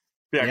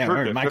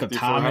 Kirk Michael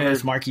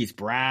Thomas, Marquise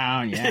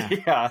Brown,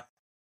 yeah,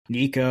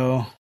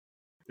 Nico,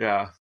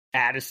 yeah,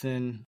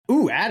 Addison.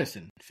 Ooh,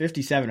 Addison,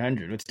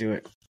 5,700. Let's do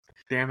it.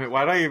 Damn it!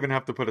 Why do I even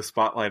have to put a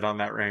spotlight on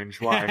that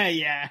range? Why?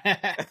 Yeah.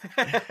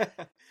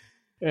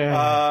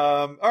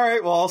 All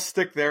right. Well, I'll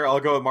stick there. I'll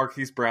go with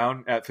Marquise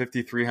Brown at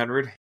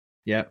 5,300.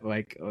 Yeah,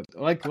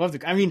 love the.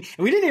 I mean,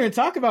 we didn't even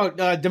talk about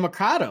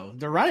Democrado,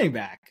 the running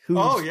back,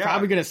 who's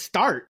probably going to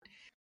start.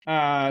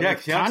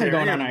 Connor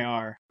going on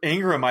IR.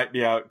 Ingram might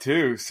be out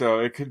too, so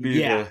it could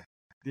be the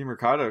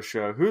Mercado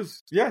show.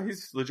 He's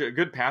legit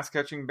good pass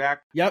catching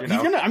back. Yep,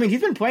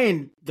 he's been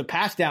playing the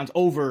pass downs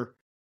over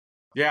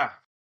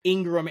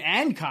Ingram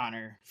and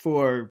Connor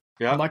for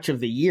much of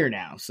the year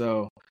now.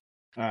 So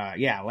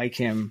I like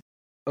him.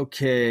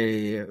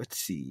 Okay, let's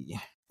see.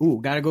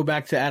 Ooh, gotta go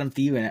back to Adam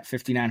Thielen at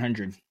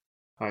 5,900.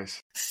 Nice.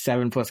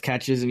 7+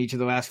 catches in each of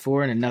the last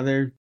 4 and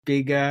another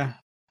big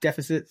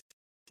deficit.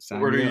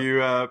 Where do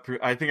you? I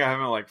think I have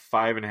him at like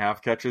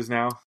 5.5 catches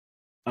now.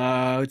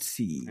 Let's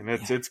see, and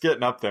it's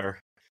getting up there.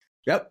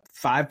 Yep,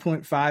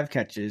 5.5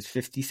 catches,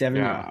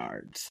 57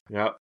 yards.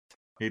 Yep,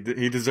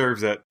 he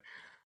deserves it.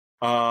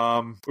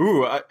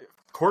 Quarterback.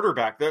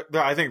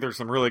 I think there's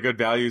some really good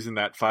values in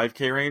that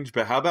 5K range.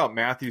 But how about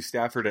Matthew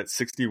Stafford at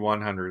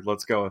 6,100?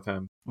 Let's go with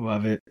him.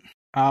 Love it.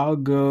 I'll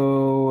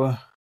go.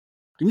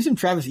 Give me some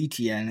Travis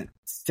Etienne at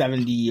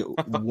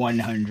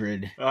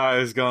 7,100. I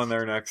was going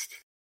there next.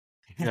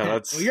 Yeah,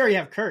 that's. Well, you already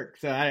have Kirk,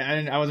 so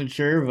I wasn't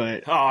sure,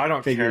 but I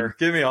don't care.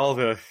 Give me all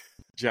the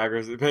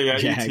Jaguars. But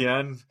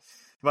Etienne.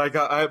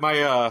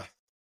 My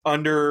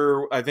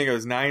under, I think it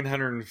was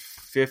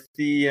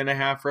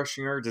 950.5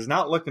 rushing yards is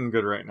not looking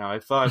good right now. I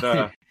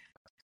thought,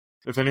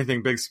 if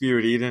anything, Bigsby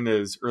would eat in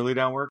his early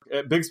down work.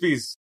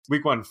 Bigsby's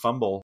week 1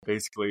 fumble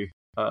basically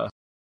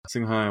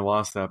single-handedly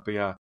lost that,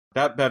 but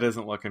that bet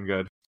isn't looking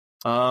good.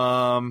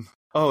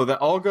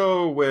 I'll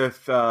go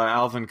with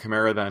Alvin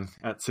Kamara then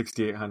at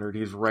 6,800.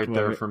 He's right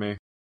there for me.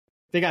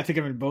 They got to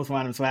him in both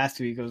lineups last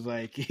week. I was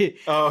like,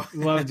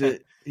 loved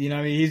it. You know,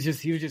 I mean, he was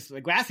just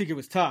like last week. It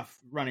was tough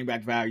running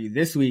back value.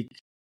 This week,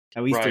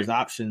 at least there's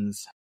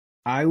options.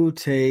 I will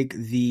take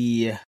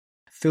the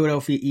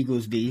Philadelphia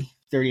Eagles B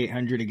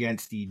 3,800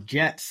 against the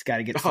Jets. Got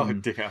to get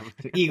some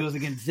Eagles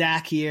against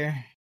Zach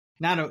here.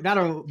 Not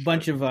a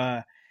bunch of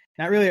not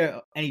really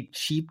any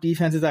cheap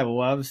defenses I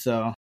love.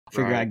 So I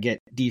figure I'd get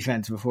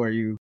defense before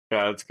you.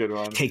 Yeah, that's a good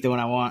one. Take the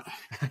one I want.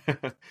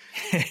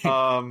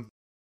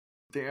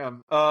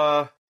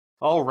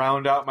 I'll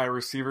round out my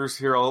receivers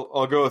here.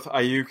 I'll go with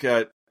Ayuk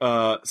at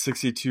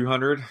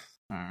 6,200. All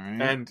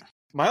right. And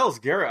Myles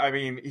Garrett, I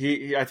mean,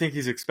 I think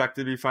he's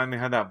expected to be fine. They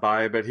had that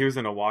bye, but he was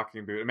in a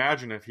walking boot.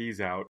 Imagine if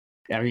he's out.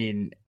 I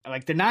mean,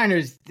 like the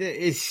Niners,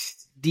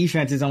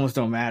 defenses almost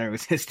don't matter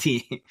with this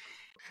team.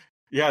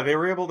 Yeah, they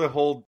were able to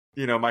hold,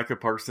 Micah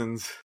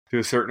Parsons to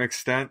a certain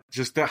extent.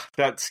 Just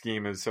that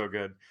scheme is so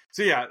good.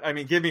 So yeah, I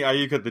mean, give me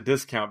Ayuk at the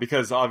discount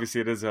because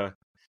obviously it is a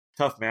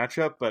tough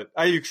matchup, but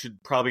Ayuk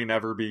should probably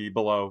never be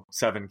below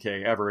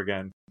 7K ever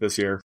again this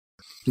year.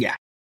 Yeah,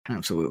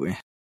 absolutely.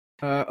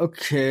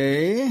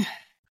 Okay.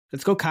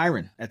 Let's go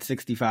Kyron at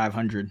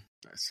 6,500.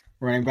 Nice.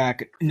 Running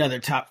back, another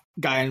top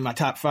guy in my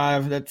top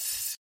 5.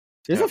 There's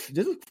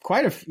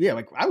quite a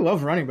I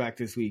love running back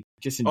this week.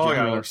 Just in general.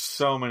 Yeah, there's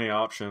so many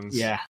options.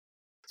 Yeah,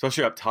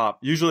 especially up top.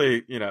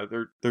 Usually,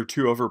 they're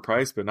too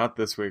overpriced, but not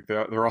this week.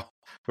 They're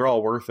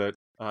all worth it.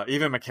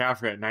 Even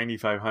McCaffrey at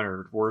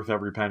 9,500, worth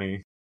every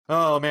penny.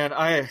 Oh man,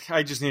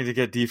 I just need to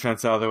get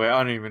defense out of the way.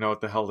 I don't even know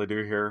what the hell to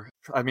do here.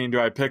 I mean, do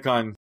I pick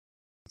on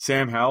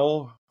Sam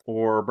Howell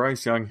or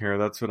Bryce Young here?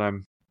 That's what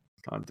I'm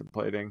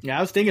contemplating. Yeah,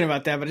 I was thinking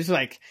about that, but it's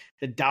like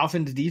the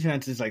Dolphins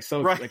defense is like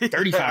so like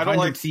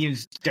 3,500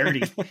 seems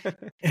dirty for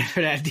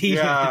that defense.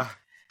 Yeah,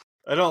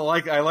 I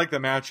like the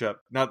matchup,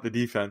 not the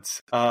defense.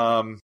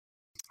 I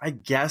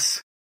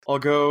guess I'll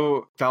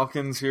go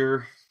Falcons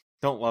here.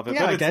 Don't love it.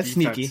 Yeah, but that's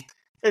sneaky.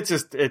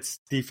 It's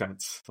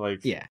defense.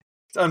 Like, yeah,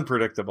 it's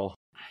unpredictable.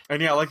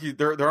 And yeah,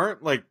 there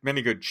aren't like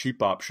many good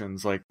cheap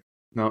options. Like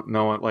no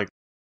one like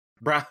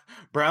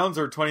Browns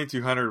are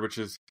 2,200, which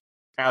is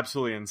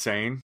absolutely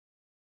insane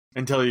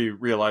until you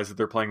realize that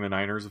they're playing the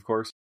Niners, of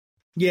course.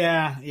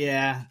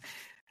 Yeah.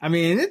 I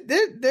mean,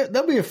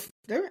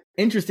 they're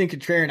interesting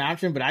contrarian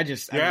option, but I mean,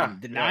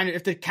 the Niners.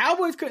 If the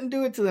Cowboys couldn't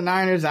do it to the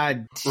Niners,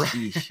 I'd.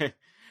 Right.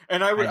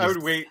 And I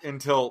would wait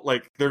until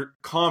like their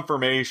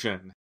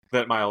confirmation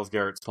that Myles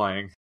Garrett's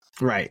playing.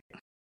 Right.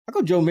 I'll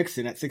go Joe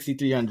Mixon at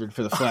 6,300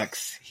 for the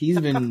flex. He's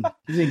been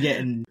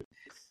getting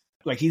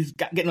like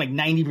getting like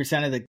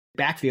 90% of the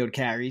backfield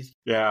carries.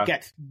 Yeah.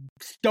 Got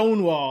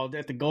stonewalled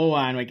at the goal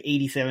line like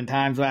 87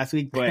 times last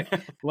week, but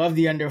love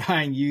the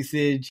underlying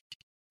usage.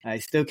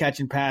 He's still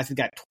catching passes.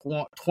 Got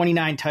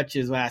 29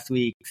 touches last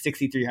week,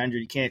 6,300.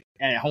 You can't,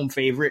 at home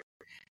favorite.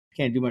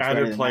 Can't do much better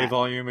added than play that.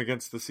 volume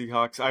against the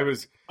Seahawks. I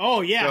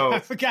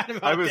forgot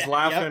about that. I was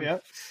laughing.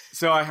 Yep.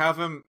 So I have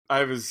him.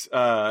 I was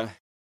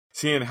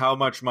seeing how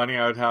much money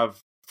I would have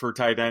for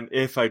tight end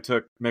if I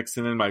took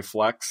Mixon in my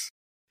flex.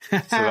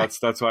 So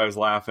that's why I was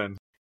laughing.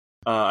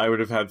 I would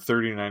have had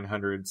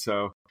 3,900.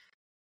 So,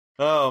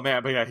 oh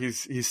man, but yeah, he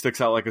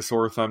sticks out like a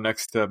sore thumb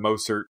next to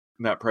Mostert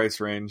in that price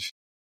range.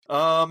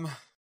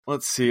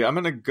 Let's see. I'm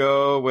gonna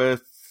go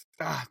with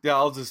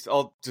I'll just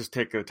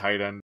take a tight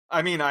end.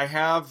 I mean, I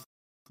have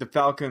the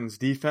Falcons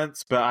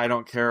defense, but I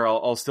don't care.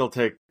 I'll still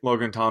take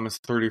Logan Thomas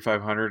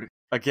 3,500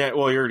 again.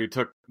 Well, you already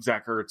took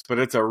Zach Ertz, but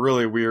it's a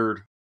really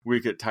weird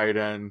week at tight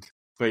end.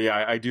 But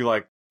yeah, I do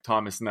like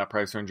Thomas in that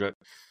price range at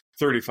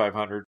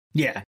 3,500.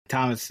 Yeah,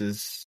 Thomas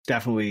is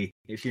definitely,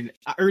 if you're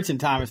Ertz and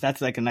Thomas,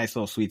 that's like a nice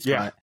little sweet spot.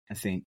 Yeah. I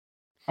think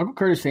I'll go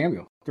Curtis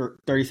Samuel for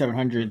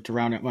 3,700 to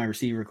round out my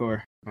receiver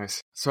core.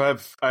 Nice. So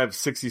I have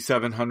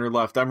 6,700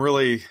 left. I'm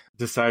really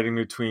deciding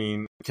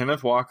between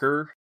Kenneth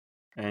Walker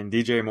and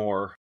DJ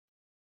Moore.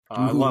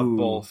 I love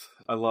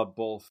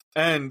both.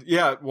 And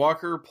yeah,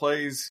 Walker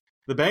plays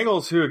the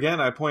Bengals, who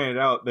again I pointed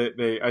out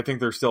that I think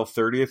they're still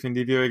 30th in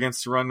DVOA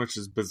against the run, which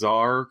is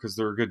bizarre because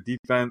they're a good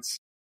defense.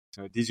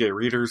 DJ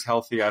Reader's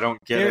healthy. I don't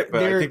get it,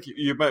 but I think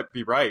you might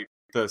be right.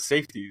 The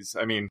safeties.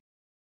 I mean,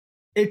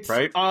 it's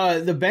right.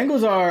 The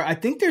Bengals are. I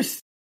think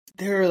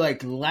they're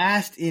like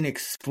last in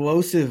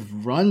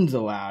explosive runs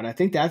allowed. I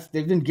think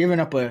they've been giving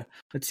up a.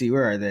 Let's see,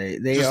 where are they?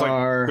 They just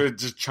are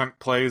just chunk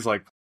plays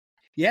like.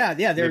 Yeah,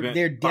 they're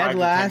dead 5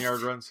 last. to 10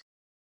 yard runs.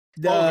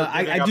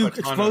 I do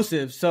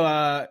explosive.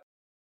 So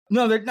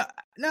no, they're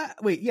not.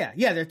 Wait, yeah,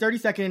 they're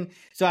 32nd.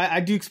 So I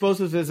do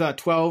explosives as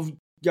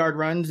 12-yard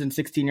runs and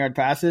 16-yard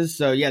passes.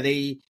 So yeah,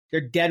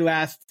 they're dead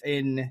last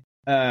in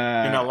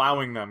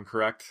allowing them,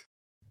 correct?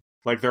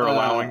 Like they're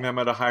allowing them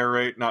at a higher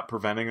rate, not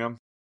preventing them.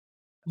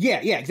 Yeah,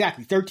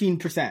 exactly.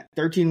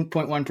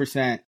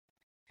 13.1%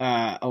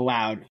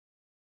 allowed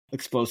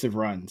explosive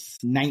runs.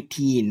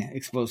 19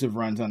 explosive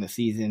runs on the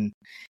season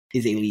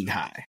is a league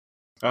high.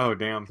 Oh,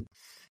 damn.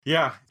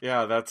 Yeah,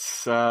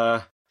 that's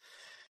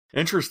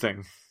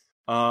interesting.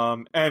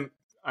 And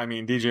I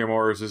mean, DJ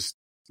Moore is just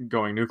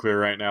going nuclear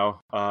right now.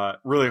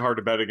 Really hard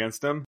to bet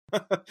against him.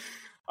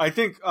 I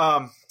think,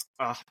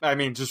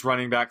 just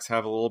running backs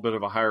have a little bit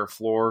of a higher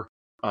floor.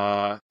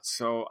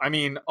 So, I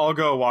mean, I'll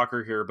go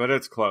Walker here, but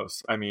it's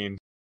close. I mean,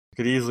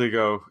 could easily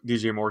go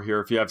DJ Moore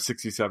here if you have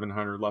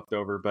 6,700 left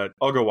over, but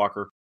I'll go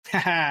Walker.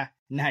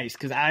 Nice,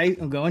 because I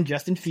am going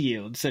Justin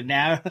Fields. So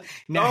now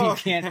you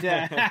can't,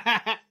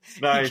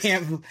 nice.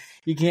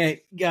 you can't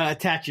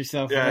attach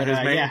yourself. Yeah, his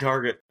main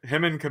target,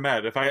 him and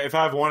Kmet. If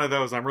I have one of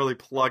those, I'm really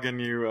plugging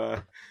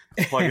your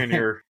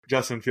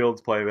Justin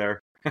Fields play there.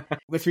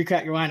 Let's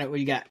recap your lineup.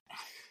 What you got?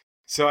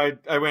 So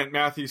I went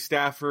Matthew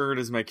Stafford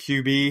as my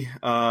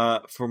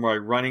QB. For my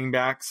running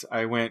backs,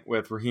 I went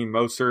with Raheem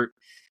Mostert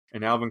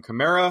and Alvin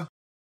Kamara.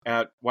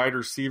 At wide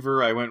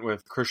receiver, I went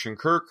with Christian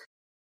Kirk,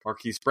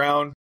 Marquise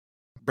Brown,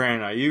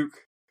 Brandon Ayuk.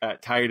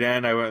 At tight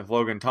end, I went with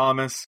Logan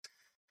Thomas.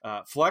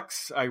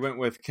 Flex, I went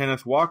with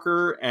Kenneth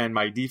Walker, and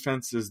my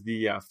defense is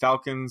the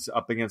Falcons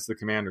up against the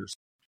Commanders.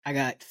 I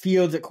got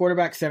Fields at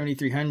quarterback,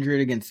 7,300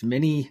 against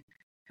Minnie.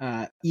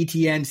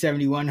 ETN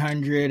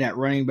 7,100 at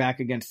running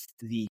back against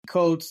the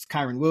Colts.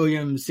 Kyron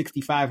Williams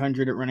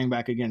 6,500 at running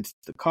back against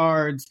the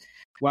Cards.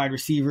 Wide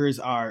receivers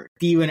are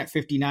Thielen at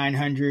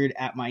 5,900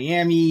 at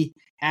Miami.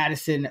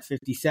 Addison at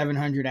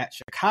 5,700 at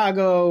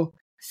Chicago.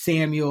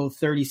 Samuel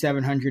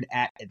 3,700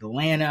 at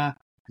Atlanta.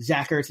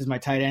 Zach Ertz is my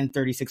tight end,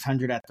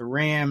 3,600 at the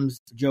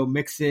Rams. Joe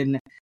Mixon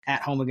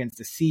at home against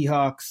the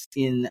Seahawks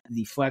in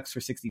the flex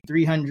for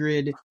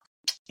 6,300.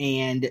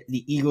 And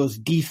the Eagles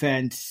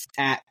defense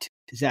at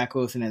Zach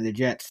Wilson and the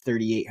Jets,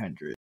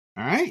 3,800.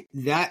 All right.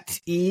 That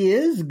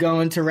is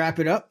going to wrap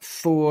it up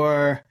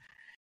for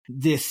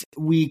this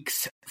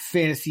week's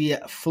Fantasy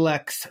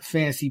Flex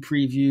Fantasy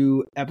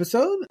Preview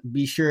episode.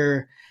 Be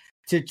sure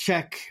to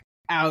check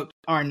out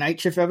our night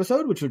shift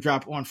episode, which will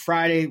drop on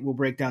Friday. We'll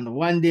break down the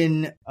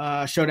London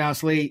showdown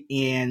slate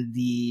and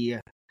the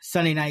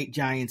Sunday night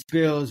Giants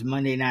Bills,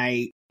 Monday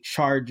night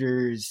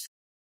Chargers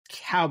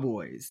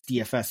Cowboys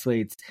DFS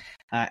slates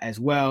as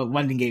well.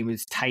 London game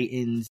is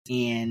Titans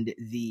and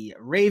the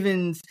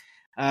Ravens.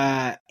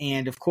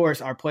 And of course,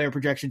 our player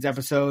projections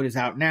episode is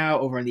out now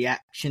over on the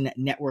Action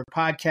Network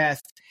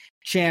podcast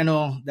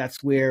channel.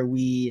 That's where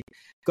we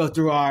go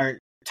through our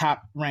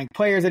top ranked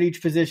players at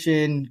each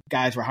position,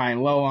 guys we're high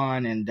and low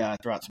on, and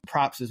throw out some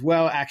props as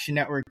well.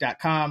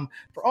 ActionNetwork.com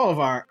for all of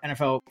our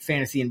NFL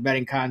fantasy and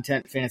betting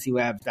content.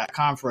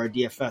 FantasyLabs.com for our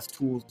DFS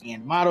tools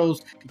and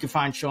models. You can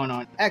find Sean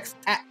on X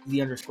at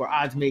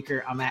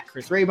 @the_oddsmaker. I'm at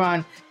Chris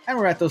Raybon, and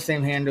we're at those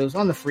same handles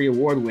on the free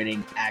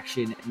award-winning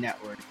Action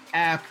Network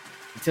app.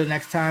 Until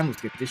next time,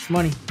 let's get this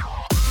money.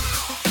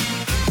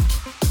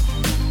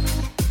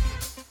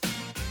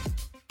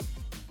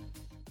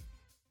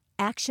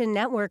 Action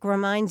Network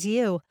reminds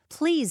you,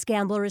 please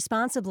gamble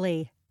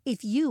responsibly.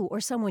 If you or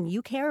someone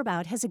you care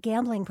about has a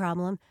gambling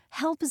problem,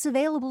 help is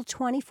available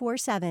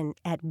 24/7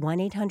 at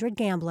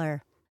 1-800-GAMBLER.